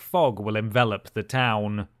thick fog will envelop the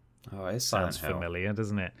town. Oh, it sounds familiar,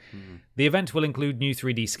 doesn't it? The event will include new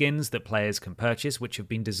 3D skins that players can purchase, which have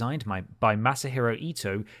been designed by Masahiro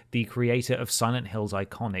Ito, the creator of Silent Hill's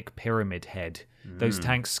iconic Pyramid Head. Those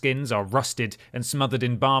tank skins are rusted and smothered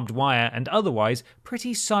in barbed wire and otherwise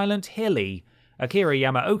pretty Silent Hilly. Akira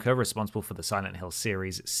Yamaoka, responsible for the Silent Hill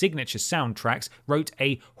series' signature soundtracks, wrote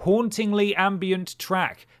a hauntingly ambient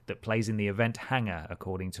track that plays in the event hangar,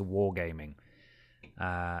 according to Wargaming.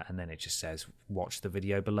 And then it just says, watch the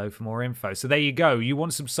video below for more info. So there you go. You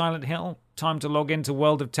want some Silent Hill? Time to log into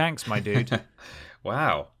World of Tanks, my dude.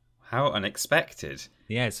 Wow. How unexpected.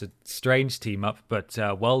 Yeah, it's a strange team up, but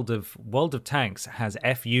World of Tanks has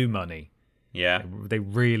FU money. Yeah. They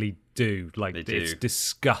really do. They do. It's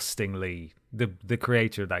disgustingly... The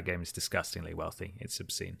creator of that game is disgustingly wealthy. It's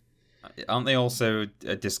obscene. Aren't they also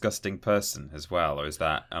a disgusting person as well? Or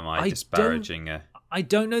am I disparaging I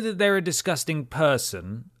don't know that they're a disgusting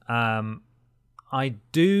person. I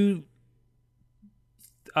don't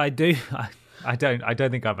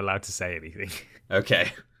think I'm allowed to say anything.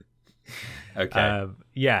 Okay. I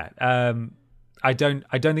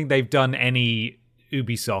don't think they've done any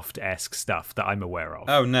Ubisoft-esque stuff that I'm aware of.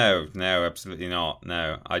 Oh, no, absolutely not.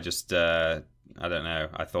 No, I just, I don't know.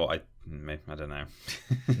 I don't know.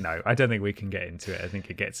 No, I don't think we can get into it. I think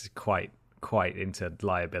it gets quite into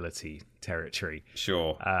liability territory.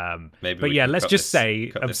 Sure. Maybe. But yeah, let's just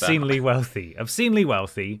say obscenely wealthy.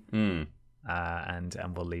 And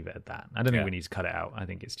we'll leave it at that. I don't think we need to cut it out. I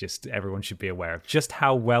think it's just everyone should be aware of just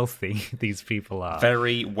how wealthy these people are.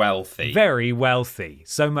 Very wealthy. Very wealthy.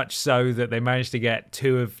 So much so that they managed to get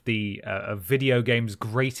two of the video game's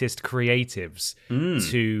greatest creatives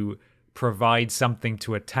to provide something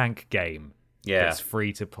to a tank game that's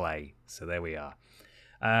free to play. So there we are.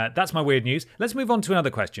 That's my weird news. Let's move on to another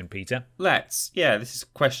question, Peter. Let's. Yeah, this is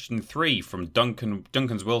question 3 from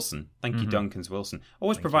Duncan's Wilson. Thank you, Duncan's Wilson.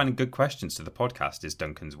 Always providing good questions to the podcast is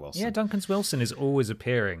Duncan's Wilson. Yeah, Duncan's Wilson is always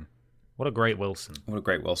appearing. What a great Wilson.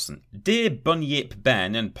 Dear Bunyip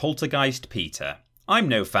Ben and Poltergeist Peter, I'm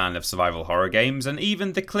no fan of survival horror games, and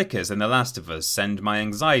even the clickers in The Last of Us send my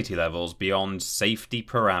anxiety levels beyond safety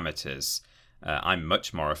parameters. I'm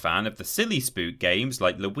much more a fan of the silly spook games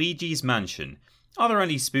like Luigi's Mansion. Are there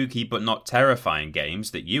any spooky but not terrifying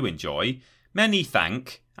games that you enjoy? Many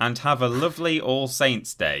thank, and have a lovely All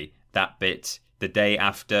Saints Day. That bit, the day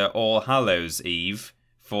after All Hallows Eve,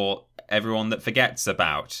 for everyone that forgets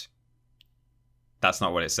about. That's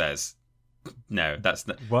not what it says. No, that's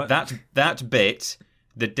not. What? That bit,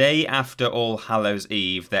 the day after All Hallows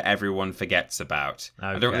Eve, that everyone forgets about. Okay.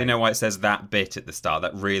 I don't really know why it says that bit at the start.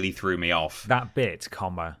 That really threw me off. That bit,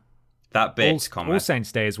 comma. That bit, All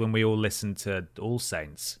Saints Day is when we all listen to All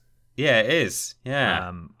Saints. Yeah, it is.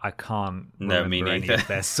 Yeah. I can't remember any of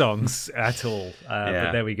their songs at all. Yeah.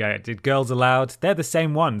 But there we go. Did Girls Aloud? They're the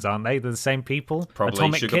same ones, aren't they? They're the same people. Probably.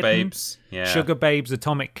 Atomic Sugar Kitten, Babes. Yeah. Sugar Babes,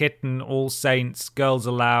 Atomic Kitten, All Saints, Girls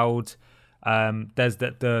Aloud. There's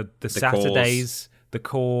the Saturdays, The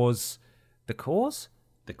Cause. The Cause?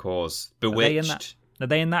 The Cause. Bewitched. Are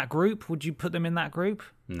they in that group? Would you put them in that group?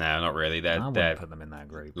 No, not really. I wouldn't put them in that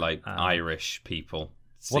group. Like Irish people.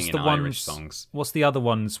 singing Irish songs. What's the other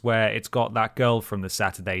ones where it's got that girl from the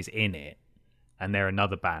Saturdays in it, and they're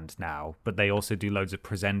another band now, but they also do loads of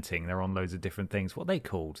presenting. They're on loads of different things. What are they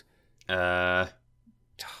called? Oh,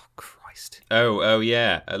 Christ. Oh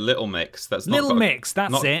yeah, a Little Mix. That's not Little Mix.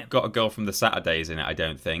 That's it. Got a girl from the Saturdays in it, I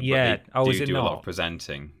don't think. Yeah. But they is it do not? a lot of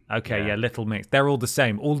presenting. Okay, yeah, Little Mix. They're all the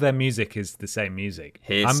same. All their music is the same music.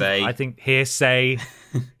 Hearsay. I think Hearsay.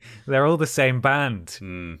 They're all the same band.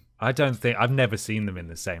 I've never seen them in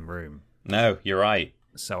the same room. No, you're right.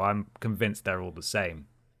 So I'm convinced they're all the same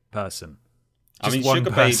person. Just one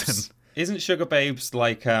Sugar person. Babes. Isn't Sugar Babes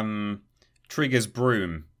like Trigger's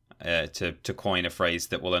broom? To coin a phrase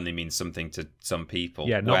that will only mean something to some people.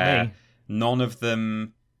 Yeah, not where me. None of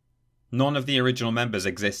the original members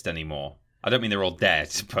exist anymore. I don't mean they're all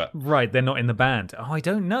dead, but Right, they're not in the band. Oh, I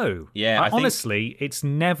don't know. Yeah, I think- honestly, it's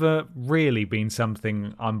never really been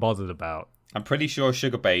something I'm bothered about. I'm pretty sure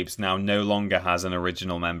Sugar Babes now no longer has an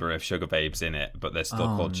original member of Sugar Babes in it, but they're still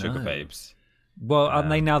called Sugar Babes. Well, aren't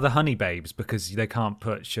they now the Honey Babes because they can't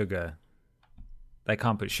put sugar? They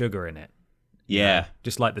can't put sugar in it. Yeah,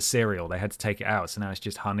 Just like the cereal, they had to take it out, so now it's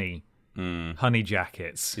just honey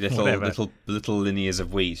jackets. Little linears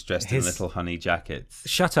of wheat dressed in little honey jackets.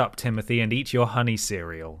 Shut up, Timothy, and eat your honey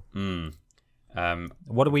cereal.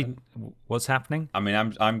 What's happening? I mean,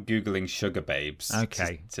 I'm googling Sugar Babes.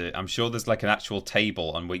 Okay. I'm sure there's like an actual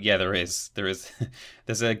table on which, yeah, there is. There's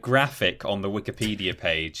a graphic on the Wikipedia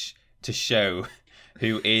page to show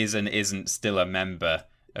who is and isn't still a member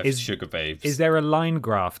of Sugar Babes. Is there a line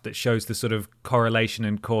graph that shows the sort of correlation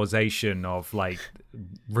and causation of like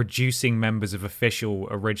reducing members of official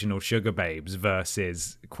original Sugar Babes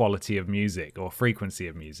versus quality of music or frequency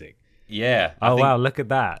of music? Yeah. Wow, look at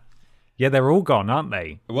that. Yeah, they're all gone, aren't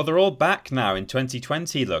they? Well, they're all back now in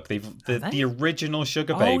 2020. Look, the original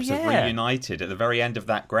Sugar Babes have reunited at the very end of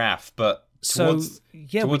that graph, but towards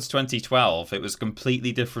 2012, it was a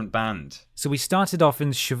completely different band. So we started off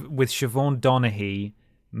with Siobhan Donaghy,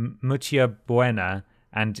 Mutia Buena,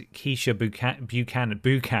 and Keisha Buchanan.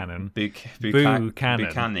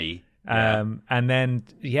 And then,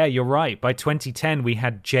 yeah, you're right. By 2010, we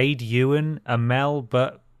had Jade Ewan, Amel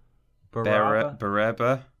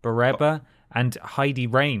Bareba, and Heidi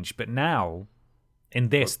Range. But now, in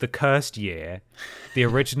the cursed year, the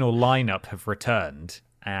original lineup have returned.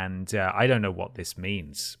 And I don't know what this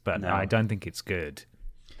means, but I don't think it's good.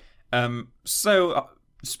 So,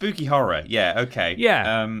 spooky horror. Yeah, okay.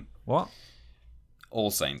 Yeah. What?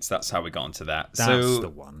 All Saints. That's how we got onto that. That's the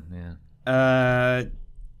one, yeah.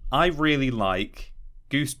 I really like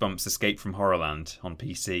Goosebumps Escape from Horrorland on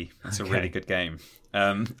PC. It's a really good game.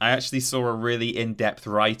 I actually saw a really in-depth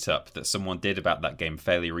write-up that someone did about that game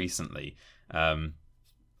fairly recently.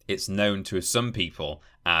 It's known to some people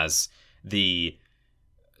as the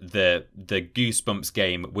Goosebumps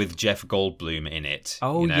game with Jeff Goldblum in it.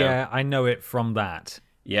 Oh, yeah, I know it from that.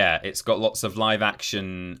 Yeah, it's got lots of live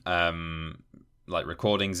action like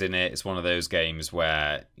recordings in it. It's one of those games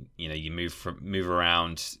where you move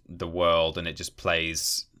around the world and it just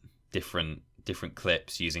plays different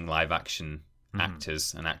clips using live action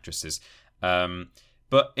actors and actresses.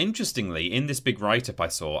 But interestingly, in this big write-up I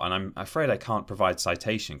saw, and I'm afraid I can't provide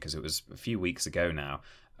citation because it was a few weeks ago now,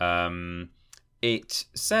 it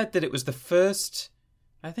said that it was the first.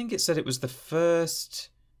 I think it said it was the first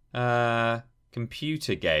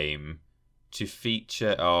computer game to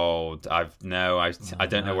feature. I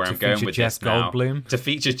don't know where I'm going with Jeff this now. Goldblum? To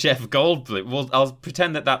feature Jeff Goldblum. Well, I'll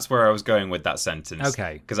pretend that's where I was going with that sentence.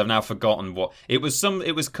 Okay. Because I've now forgotten what it was.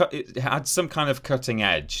 It had some kind of cutting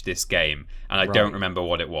edge. This game, and I don't remember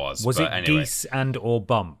what it was. Was it anyway. Geese and or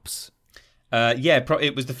Bumps?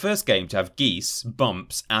 It was the first game to have Geese,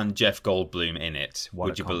 Bumps, and Jeff Goldblum in it.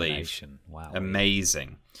 Would you believe? Wow,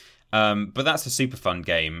 amazing. But that's a super fun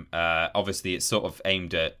game. Obviously, it's sort of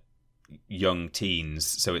aimed at young teens,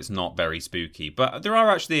 so it's not very spooky. But there are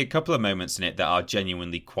actually a couple of moments in it that are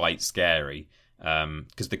genuinely quite scary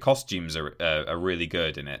because the costumes are really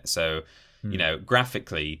good in it. So,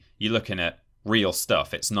 graphically, you're looking at real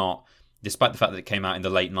stuff. It's not, despite the fact that it came out in the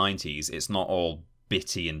late 90s, it's not all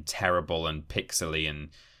bitty and terrible and pixely and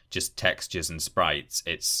just textures and sprites.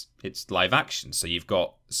 It's live action, so you've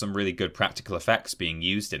got some really good practical effects being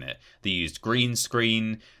used in it. They used green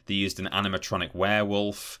screen, they used an animatronic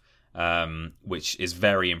werewolf, which is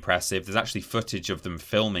very impressive. There's actually footage of them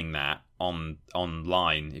filming that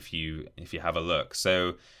online if you have a look.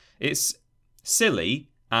 So it's silly,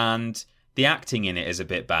 and the acting in it is a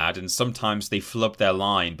bit bad, and sometimes they flubbed their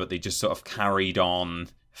line, but they just sort of carried on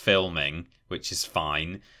filming, which is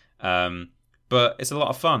fine. But it's a lot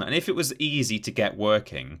of fun, and if it was easy to get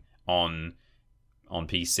working on on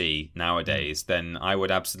PC nowadays, then I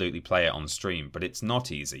would absolutely play it on stream. But it's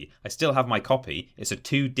not easy. I still have my copy. It's a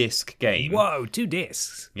 2-disc game. Whoa, 2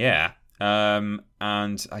 discs. Yeah.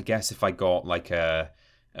 And I guess if I got like a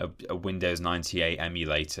Windows 98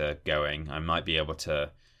 emulator going, I might be able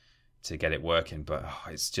to get it working. But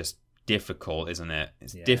it's just difficult, isn't it?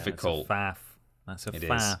 It's difficult. That's a it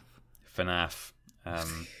faff. Is. FNAF.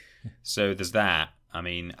 So there's that. I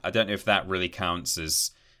mean, I don't know if that really counts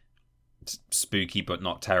as spooky but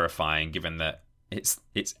not terrifying, given that it's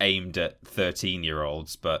aimed at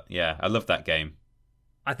 13-year-olds. But yeah, I love that game.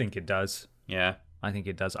 I think it does. Yeah. I think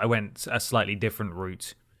it does. I went a slightly different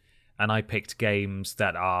route, and I picked games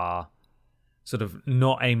that are sort of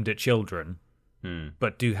not aimed at children,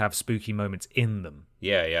 but do have spooky moments in them.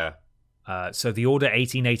 Yeah. So The Order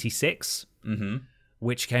 1886,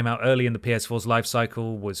 which came out early in the PS4's life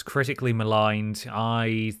cycle, was critically maligned.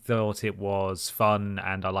 I thought it was fun,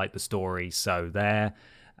 and I liked the story. So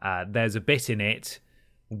there's a bit in it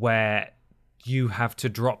where you have to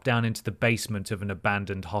drop down into the basement of an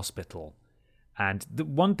abandoned hospital. And the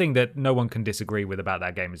one thing that no one can disagree with about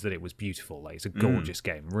that game is that it was beautiful. Like, it's a gorgeous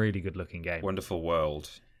game, really good-looking game. Wonderful world.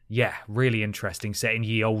 Yeah, really interesting. Set in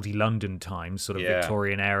ye olde London times, sort of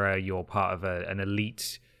Victorian era. You're part of an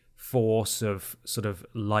elite force of sort of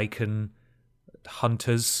lichen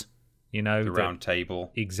hunters, you know. The Round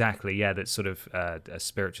Table. Exactly, yeah. That's sort of a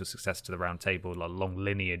spiritual successor to the Round Table, a long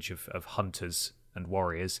lineage of hunters and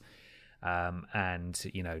warriors. And,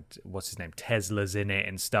 you know, what's his name? Tesla's in it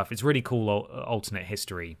and stuff. It's really cool alternate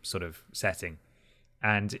history sort of setting.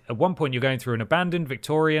 And at one point you're going through an abandoned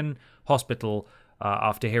Victorian hospital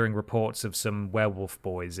after hearing reports of some werewolf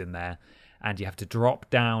boys in there. And you have to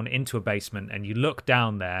drop down into a basement, and you look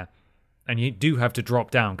down there, and you do have to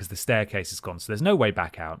drop down because the staircase is gone. So there's no way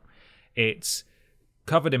back out. It's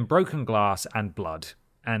covered in broken glass and blood.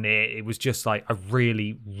 And it was just like, I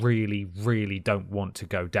really, really, really don't want to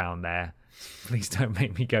go down there. Please don't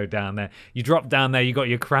make me go down there. You drop down there, you got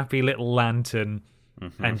your crappy little lantern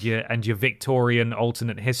and your Victorian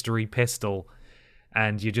alternate history pistol,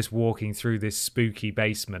 and you're just walking through this spooky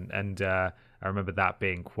basement. And I remember that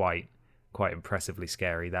being quite impressively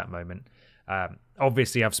scary, that moment.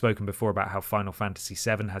 Obviously, I've spoken before about how Final Fantasy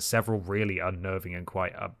VII has several really unnerving and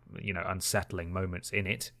quite unsettling moments in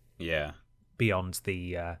it. Yeah. Beyond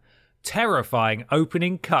the terrifying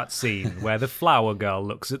opening cutscene where the flower girl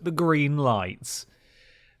looks at the green lights.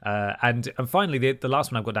 And finally, the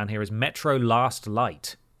last one I've got down here is Metro Last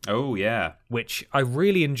Light. Oh, yeah. Which I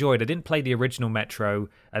really enjoyed. I didn't play the original Metro,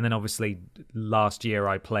 and then obviously last year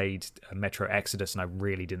I played Metro Exodus, and I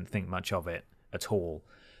really didn't think much of it at all.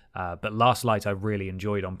 But Last Light I really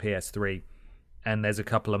enjoyed on PS3, and there's a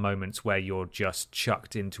couple of moments where you're just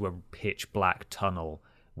chucked into a pitch black tunnel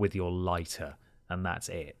with your lighter, and that's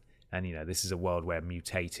it. And, you know, this is a world where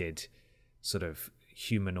mutated sort of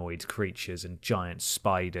humanoid creatures and giant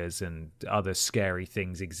spiders and other scary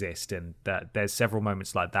things exist, and that there's several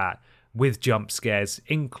moments like that with jump scares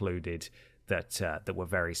included that were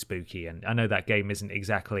very spooky. And I know that game isn't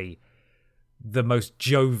exactly the most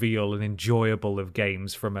jovial and enjoyable of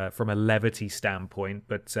games from a levity standpoint,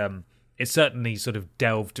 but it certainly sort of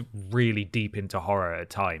delved really deep into horror at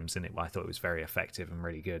times, and I thought it was very effective and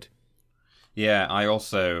really good. Yeah, I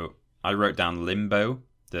wrote down Limbo,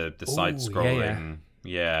 the side-scrolling.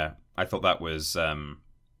 Yeah, I thought that was,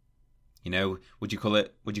 would you call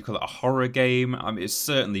it a horror game? I mean, it's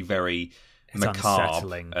certainly very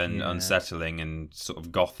macabre and unsettling and sort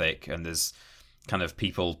of gothic, and there's kind of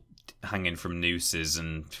people hanging from nooses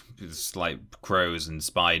and it's like crows and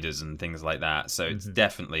spiders and things like that. So it's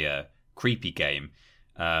definitely a creepy game.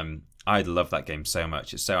 I love that game so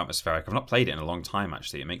much. It's so atmospheric. I've not played it in a long time,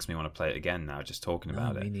 actually. It makes me want to play it again now, just talking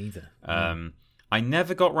about it. Me neither. I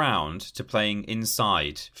never got round to playing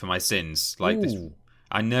Inside for my sins. Like this,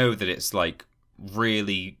 I know that it's like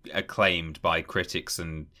really acclaimed by critics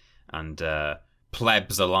and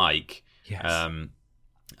plebs alike. Yes.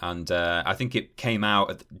 And I think it came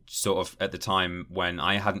out at the time when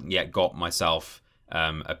I hadn't yet got myself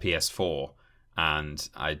a PS4, and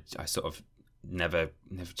I sort of never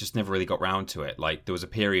really got round to it. Like, there was a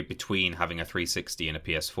period between having a 360 and a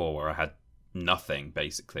PS4 where I had nothing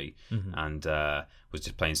basically, and was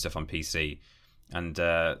just playing stuff on PC, and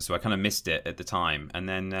so I kind of missed it at the time. And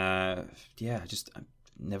then I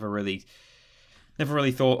never really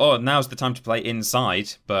thought, oh, now's the time to play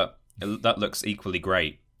Inside, but that looks equally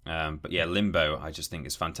great. But yeah, Limbo I just think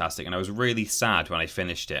is fantastic, and I was really sad when I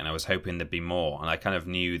finished it, and I was hoping there'd be more, and I kind of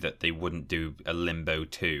knew that they wouldn't do a Limbo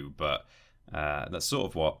 2, but that's sort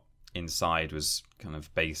of what Inside was kind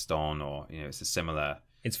of based on, or it's a similar.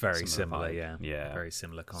 It's very similar, vibe. yeah. Very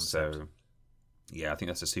similar concept. So, Yeah, I think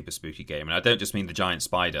that's a super spooky game. And I don't just mean the giant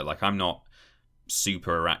spider. Like, I'm not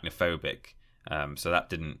super arachnophobic, so that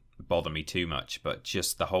didn't bother me too much. But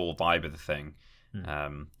just the whole vibe of the thing.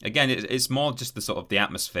 Again, it's more just the sort of the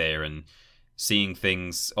atmosphere and seeing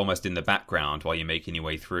things almost in the background while you're making your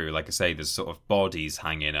way through. Like I say, there's sort of bodies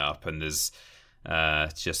hanging up, and there's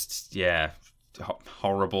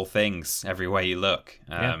horrible things everywhere you look.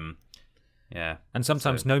 Yeah. And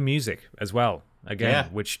sometimes no music as well, again,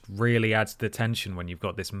 which really adds to the tension when you've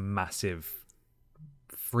got this massive,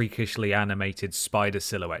 freakishly animated spider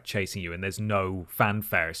silhouette chasing you and there's no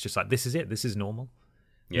fanfare. It's just like, this is it. This is normal.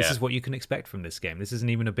 Yeah. This is what you can expect from this game. This isn't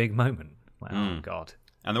even a big moment. Like, oh, God.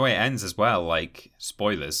 And the way it ends as well, like,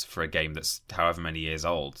 spoilers for a game that's however many years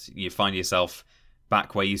old, you find yourself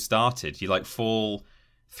back where you started. You, like, fall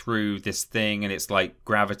through this thing and it's like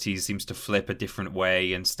gravity seems to flip a different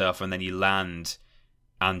way and stuff, and then you land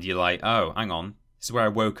and you're like, oh, hang on, this is where I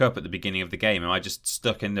woke up at the beginning of the game. Am I just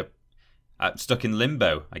stuck in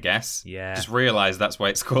limbo, I guess? Yeah. Just realised that's why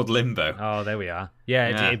it's called limbo. Oh, there we are.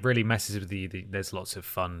 Yeah, it really messes with there's lots of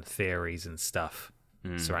fun theories and stuff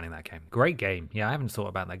surrounding that game. Great game. Yeah, I haven't thought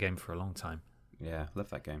about that game for a long time. Yeah, love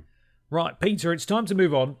that game. Right, Peter, it's time to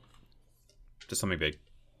move on. To something big.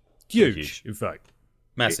 Huge, in fact.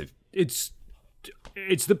 Massive. It's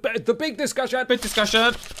the big discussion. Big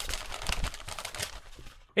discussion.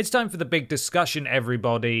 It's time for the big discussion,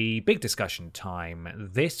 everybody. Big discussion time.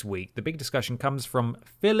 This week, the big discussion comes from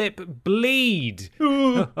Philip Bleed.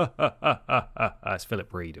 It's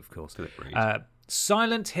Philip Reed, of course. Philip Reed.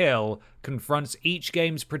 Silent Hill confronts each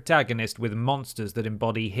game's protagonist with monsters that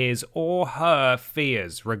embody his or her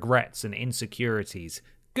fears, regrets, and insecurities.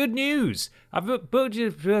 Good news! I've booked you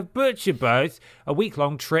both a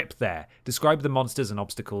week-long trip there. Describe the monsters and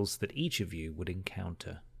obstacles that each of you would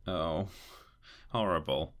encounter. Oh,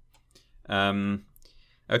 horrible.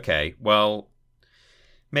 Okay, well,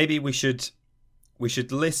 maybe we should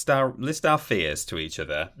list our fears to each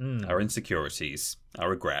other, our insecurities,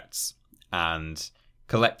 our regrets, and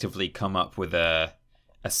collectively come up with a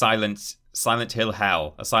silent hill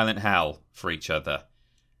hell, a silent hell for each other.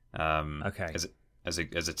 Okay. As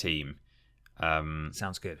a team.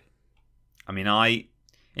 Sounds good. I mean,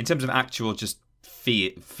 in terms of actual just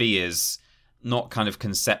fears, not kind of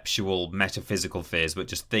conceptual, metaphysical fears, but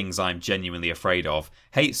just things I'm genuinely afraid of.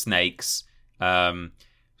 Hate snakes. I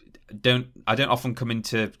don't often come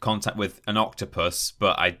into contact with an octopus,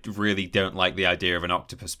 but I really don't like the idea of an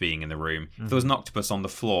octopus being in the room. If there was an octopus on the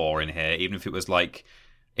floor in here, even if it was like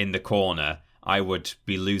in the corner, I would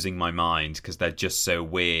be losing my mind because they're just so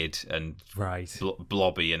weird and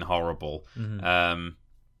blobby and horrible.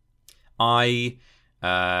 I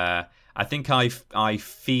think I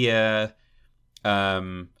fear.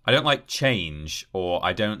 I don't like change, or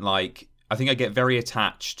I think I get very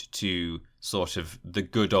attached to sort of the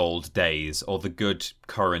good old days or the good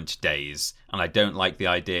current days, and I don't like the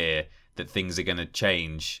idea that things are going to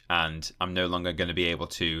change and I'm no longer going to be able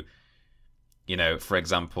to, for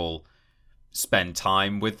example, spend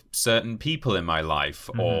time with certain people in my life,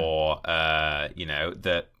 or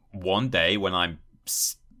that one day when I'm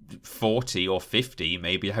 40 or 50,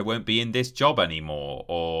 maybe I won't be in this job anymore,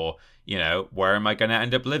 or where am I going to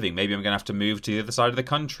end up living? Maybe I'm going to have to move to the other side of the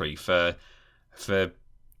country for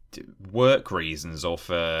work reasons or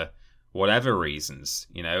for whatever reasons.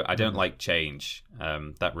 I don't like change.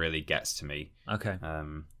 That really gets to me. Okay.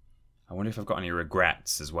 I wonder if I've got any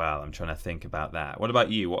regrets as well. I'm trying to think about that. What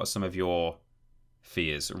about you? What are some of your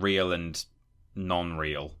fears, real and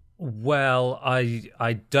non-real? Well,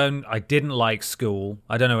 I didn't like school.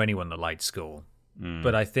 I don't know anyone that liked school.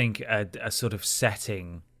 But I think a sort of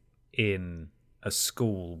setting in a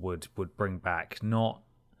school would bring back not,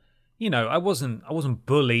 I wasn't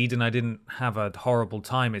bullied and I didn't have a horrible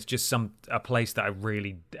time. It's just a place that I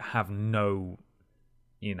really have no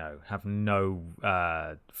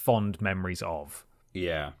fond memories of.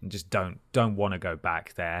 Yeah. And just don't want to go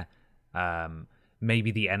back there.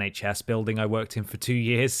 Maybe the NHS building I worked in for 2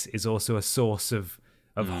 years is also a source of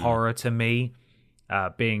horror to me.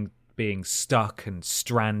 Being stuck and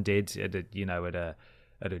stranded at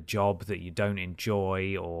a job that you don't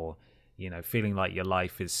enjoy, or feeling like your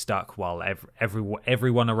life is stuck while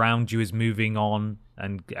everyone around you is moving on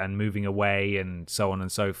and moving away, and so on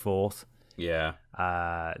and so forth. Yeah.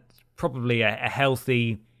 Probably a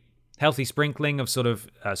healthy sprinkling of sort of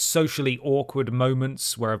socially awkward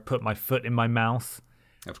moments where I've put my foot in my mouth.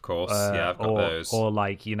 Of course, I've got those. Or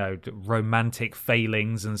like, romantic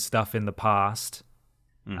failings and stuff in the past.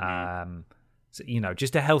 So,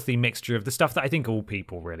 just a healthy mixture of the stuff that I think all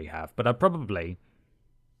people really have. But I'd probably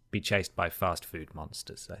be chased by fast food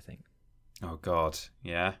monsters, I think. Oh, God,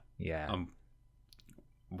 yeah? Yeah.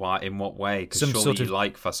 Why? In what way? Because Some surely sort you of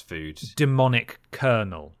like fast food. demonic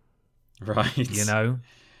kernel, Right. you know?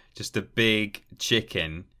 Just a big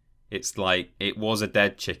chicken. It's like it was a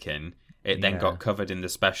dead chicken. It then got covered in the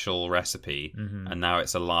special recipe, and now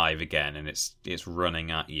it's alive again, and it's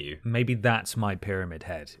running at you. Maybe that's my pyramid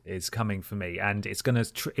head is coming for me, and it's gonna.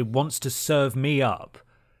 It wants to serve me up,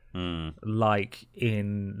 like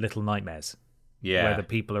in Little Nightmares, where the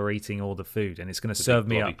people are eating all the food, and it's gonna serve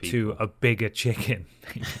me up to a bigger chicken.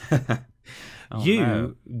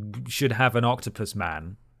 You should have an octopus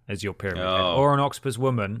man as your pyramid head, or an octopus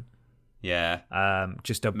woman. Yeah.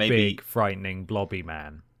 Just a big, frightening, blobby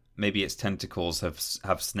man. Maybe its tentacles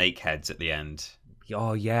have snake heads at the end.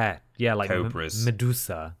 Oh, yeah. Yeah, like cobras.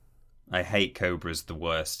 Medusa. I hate cobras the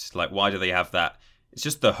worst. Like, why do they have that? It's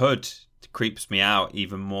just the hood creeps me out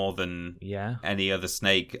even more than any other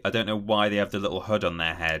snake. I don't know why they have the little hood on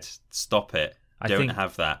their head. Stop it. Don't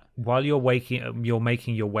have that. While you're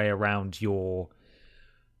making your way around your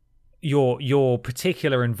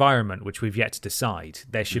particular environment, which we've yet to decide,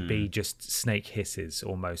 there should be just snake hisses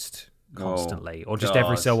almost constantly, or just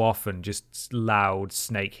every so often, just loud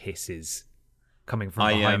snake hisses coming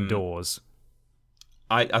from behind doors.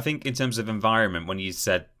 I think in terms of environment, when you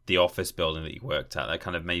said the office building that you worked at, that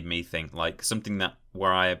kind of made me think like something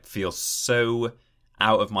where I feel so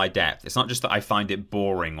out of my depth. It's not just that I find it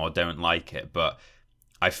boring or don't like it, but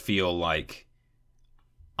I feel like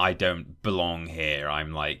I don't belong here.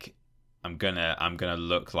 I'm gonna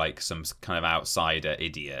look like some kind of outsider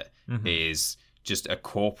idiot. Is just a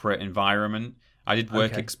corporate environment. I did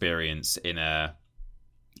work experience in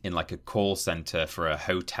like a call center for a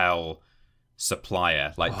hotel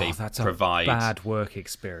supplier. Like they provide a bad work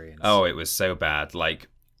experience. Oh, it was so bad. Like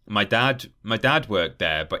my dad worked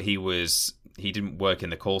there, but he didn't work in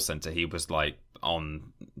the call center. He was like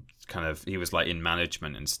he was like in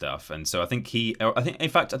management and stuff. And so I think he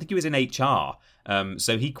was in HR.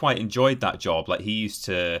 So he quite enjoyed that job. Like he used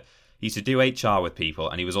to do HR with people,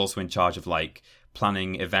 and he was also in charge of like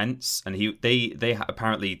planning events. And they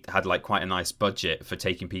apparently had like quite a nice budget for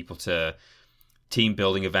taking people to team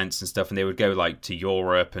building events and stuff, and they would go like to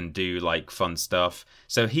Europe and do like fun stuff.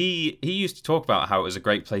 So he used to talk about how it was a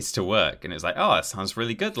great place to work, and it was like, oh, that sounds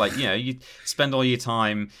really good. Like, you know, you spend all your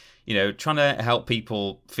time, you know, trying to help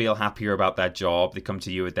people feel happier about their job. They come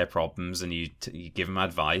to you with their problems, and you give them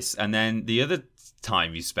advice, and then the other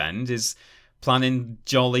time you spend is planning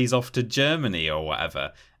jollies off to Germany or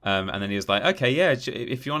whatever. And then he was like, okay, yeah,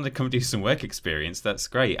 if you wanted to come do some work experience, that's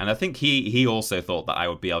great. And I think he also thought that I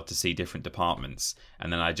would be able to see different departments.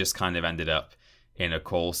 And then I just kind of ended up in a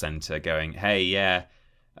call center going, hey, yeah,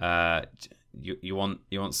 you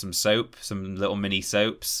want some soap, some little mini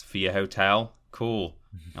soaps for your hotel? Cool.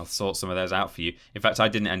 I'll sort some of those out for you. In fact, I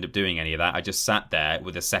didn't end up doing any of that. I just sat there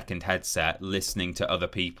with a second headset listening to other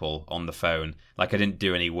people on the phone. Like I didn't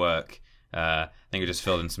do any work. I think I just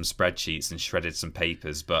filled in some spreadsheets and shredded some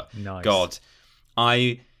papers. But nice. God,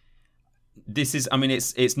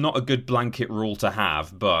 it's not a good blanket rule to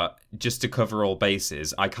have, but just to cover all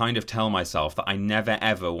bases, I kind of tell myself that I never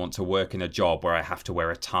ever want to work in a job where I have to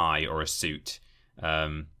wear a tie or a suit.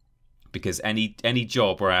 Because any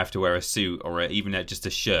job where I have to wear a suit or even just a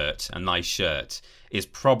shirt, a nice shirt, is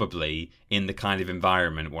probably in the kind of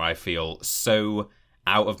environment where I feel so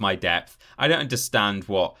out of my depth. I don't understand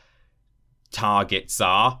what targets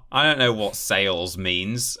are. I don't know what sales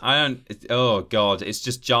means. Oh God, it's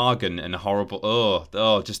just jargon and horrible.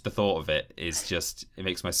 Just the thought of it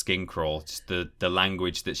makes my skin crawl. Just the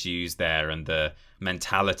language that's used there and the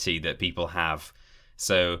mentality that people have.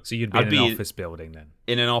 So you'd be in an office building then?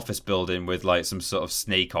 In an office building with like some sort of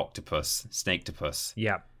snake-octopus.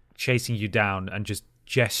 Yeah, chasing you down and just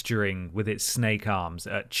gesturing with its snake arms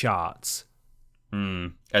at charts.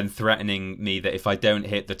 And threatening me that if I don't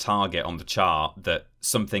hit the target on the chart, that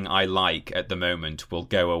something I like at the moment will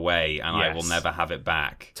go away and I will never have it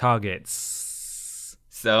back. Targets.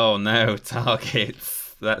 So, no,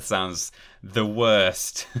 targets. That sounds the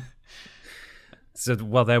worst. So,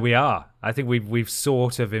 well, there we are. I think we've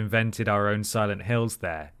sort of invented our own Silent Hills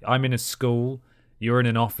there. I'm in a school. You're in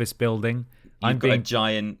an office building. You've got a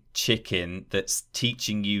giant chicken that's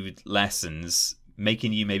teaching you lessons,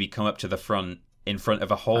 making you maybe come up to the front in front of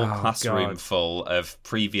a whole classroom full of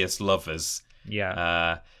previous lovers.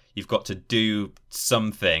 Yeah. You've got to do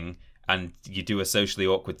something, and you do a socially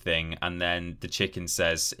awkward thing, and then the chicken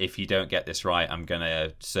says, if you don't get this right, I'm going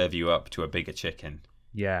to serve you up to a bigger chicken.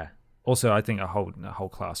 Yeah. Also, I think a whole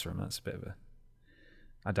classroom, that's a bit of a...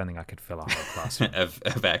 I don't think I could fill a whole classroom.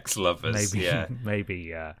 of ex-lovers,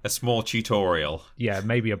 Maybe, a small tutorial. Yeah,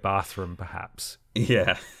 maybe a bathroom, perhaps.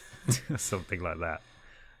 Yeah. Something like that.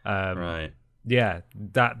 Right. Yeah,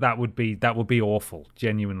 that would be awful,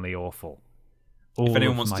 genuinely awful. All if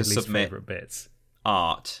anyone of wants my to least submit favorite bits.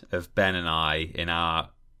 art of Ben and I in our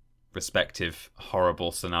respective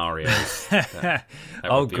horrible scenarios, that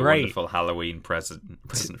would be great. a wonderful Halloween present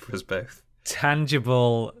for us both.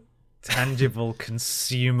 Tangible,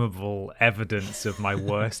 consumable evidence of my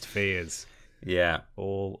worst fears. Yeah.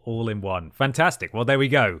 All in one. Fantastic. Well, there we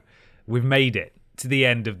go. We've made it to the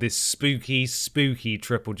end of this spooky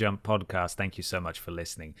Triple Jump podcast. Thank you so much for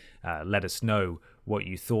listening. Let us know what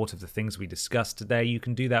you thought of the things we discussed today. You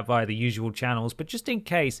can do that via the usual channels, but just in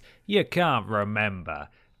case you can't remember,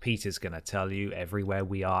 Peter's going to tell you everywhere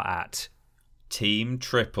we are at. Team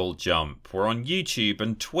Triple Jump. We're on YouTube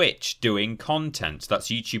and Twitch doing content. That's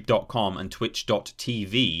youtube.com and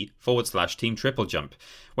twitch.tv/Team Triple Jump.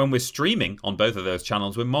 When we're streaming on both of those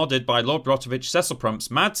channels, we're modded by Lord Brotovich, Cecil Prumps,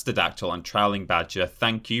 Madsterdactyl, and Trowling Badger.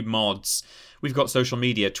 Thank you, mods. We've got social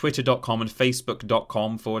media, twitter.com and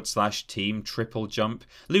facebook.com/Team Triple Jump.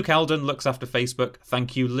 Luke Eldon looks after Facebook.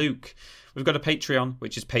 Thank you, Luke. We've got a Patreon,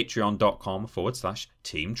 which is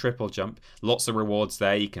patreon.com/Team Triple Jump. Lots of rewards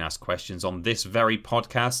there. You can ask questions on this very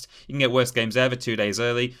podcast. You can get Worst Games Ever 2 days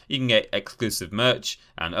early. You can get exclusive merch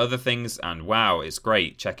and other things. And wow, it's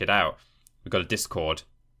great. Check it out. We've got a Discord,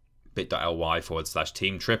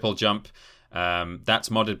 bit.ly/Team Triple Jump. That's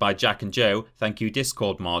modded by Jack and Joe. Thank you,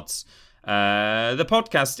 Discord mods. The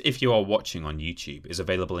podcast, if you are watching on YouTube, is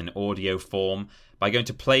available in audio form by going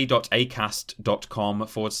to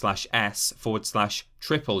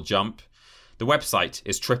play.acast.com/s/Triple Jump. The website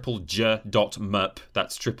is triplej.mup.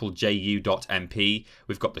 That's triplejU.mp.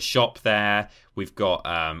 We've got the shop there. We've got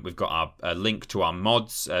our link to our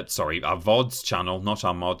mods. Our VODs channel, not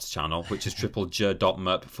our mods channel, which is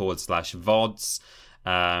triplej.mup/VODs.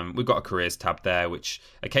 We've got a careers tab there, which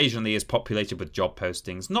occasionally is populated with job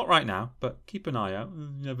postings. Not right now, but keep an eye out.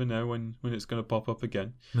 You never know when it's going to pop up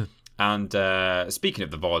again. And speaking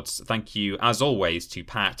of the VODs, thank you, as always, to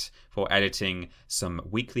Pat for editing some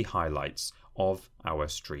weekly highlights of our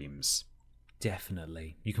streams.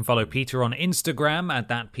 Definitely. You can follow Peter on Instagram at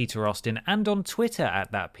 @PeterAustin and on Twitter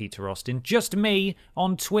at @PeterAustin. Just me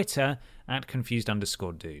on Twitter at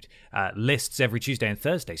 @confused_dude. Lists every Tuesday and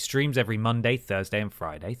Thursday. Streams every Monday, Thursday and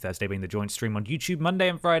Friday. Thursday being the joint stream on YouTube. Monday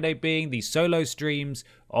and Friday being the solo streams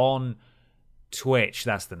on Twitch.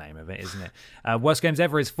 That's the name of it, isn't it? Worst Games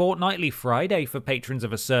Ever is fortnightly. Friday for patrons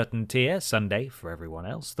of a certain tier. Sunday for everyone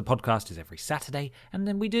else. The podcast is every Saturday. And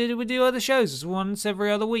then we do other shows once every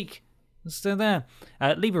other week. Still there.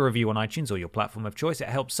 Leave a review on iTunes or your platform of choice. It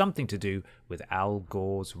helps something to do with Al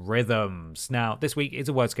Gore's rhythms. Now, this week is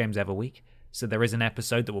a Worst Games Ever week, so there is an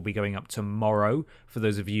episode that will be going up tomorrow for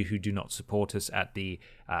those of you who do not support us at the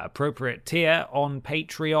appropriate tier on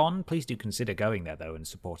Patreon. Please do consider going there, though, and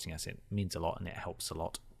supporting us. It means a lot, and it helps a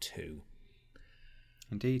lot, too.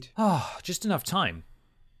 Indeed. Just enough time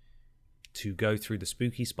to go through the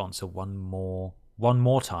spooky sponsor one more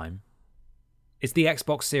time. It's the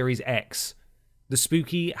Xbox Series X, the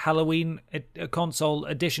spooky Halloween console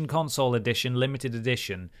edition, limited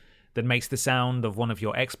edition, that makes the sound of one of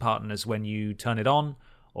your ex-partners when you turn it on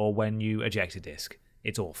or when you eject a disc.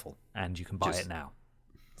 It's awful, and you can buy it now.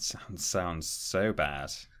 Sounds so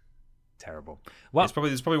bad. Terrible. Well,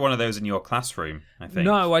 there's probably one of those in your classroom, I think.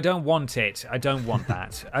 No, I don't want it. I don't want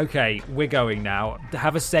that. Okay, we're going now.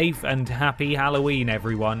 Have a safe and happy Halloween,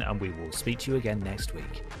 everyone, and we will speak to you again next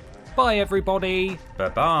week. Bye, everybody.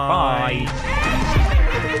 Bye-bye. Bye.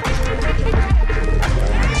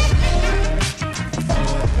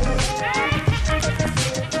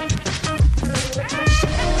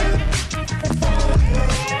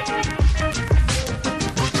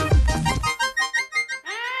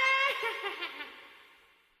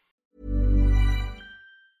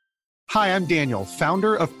 Hi, I'm Daniel,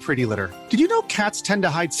 founder of Pretty Litter. Did you know cats tend to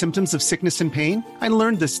hide symptoms of sickness and pain? I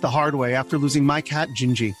learned this the hard way after losing my cat,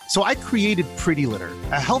 Gingy. So I created Pretty Litter,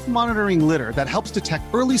 a health monitoring litter that helps detect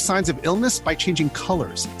early signs of illness by changing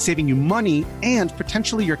colors, saving you money and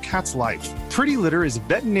potentially your cat's life. Pretty Litter is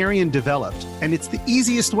veterinarian developed, and it's the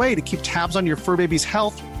easiest way to keep tabs on your fur baby's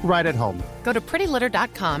health right at home. Go to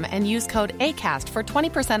prettylitter.com and use code ACAST for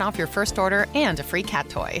 20% off your first order and a free cat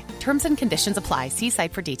toy. Terms and conditions apply. See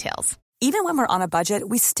site for details. Even when we're on a budget,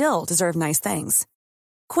 we still deserve nice things.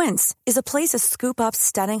 Quince is a place to scoop up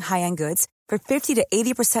stunning high-end goods for 50 to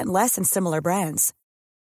 80% less than similar brands.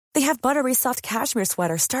 They have buttery soft cashmere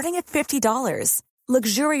sweaters starting at $50,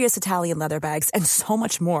 luxurious Italian leather bags, and so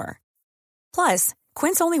much more. Plus,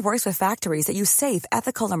 Quince only works with factories that use safe,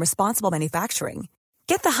 ethical, and responsible manufacturing.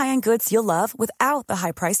 Get the high-end goods you'll love without the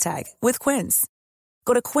high price tag with Quince.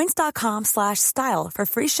 Go to quince.com/style for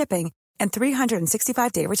free shipping and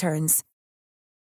 365-day returns.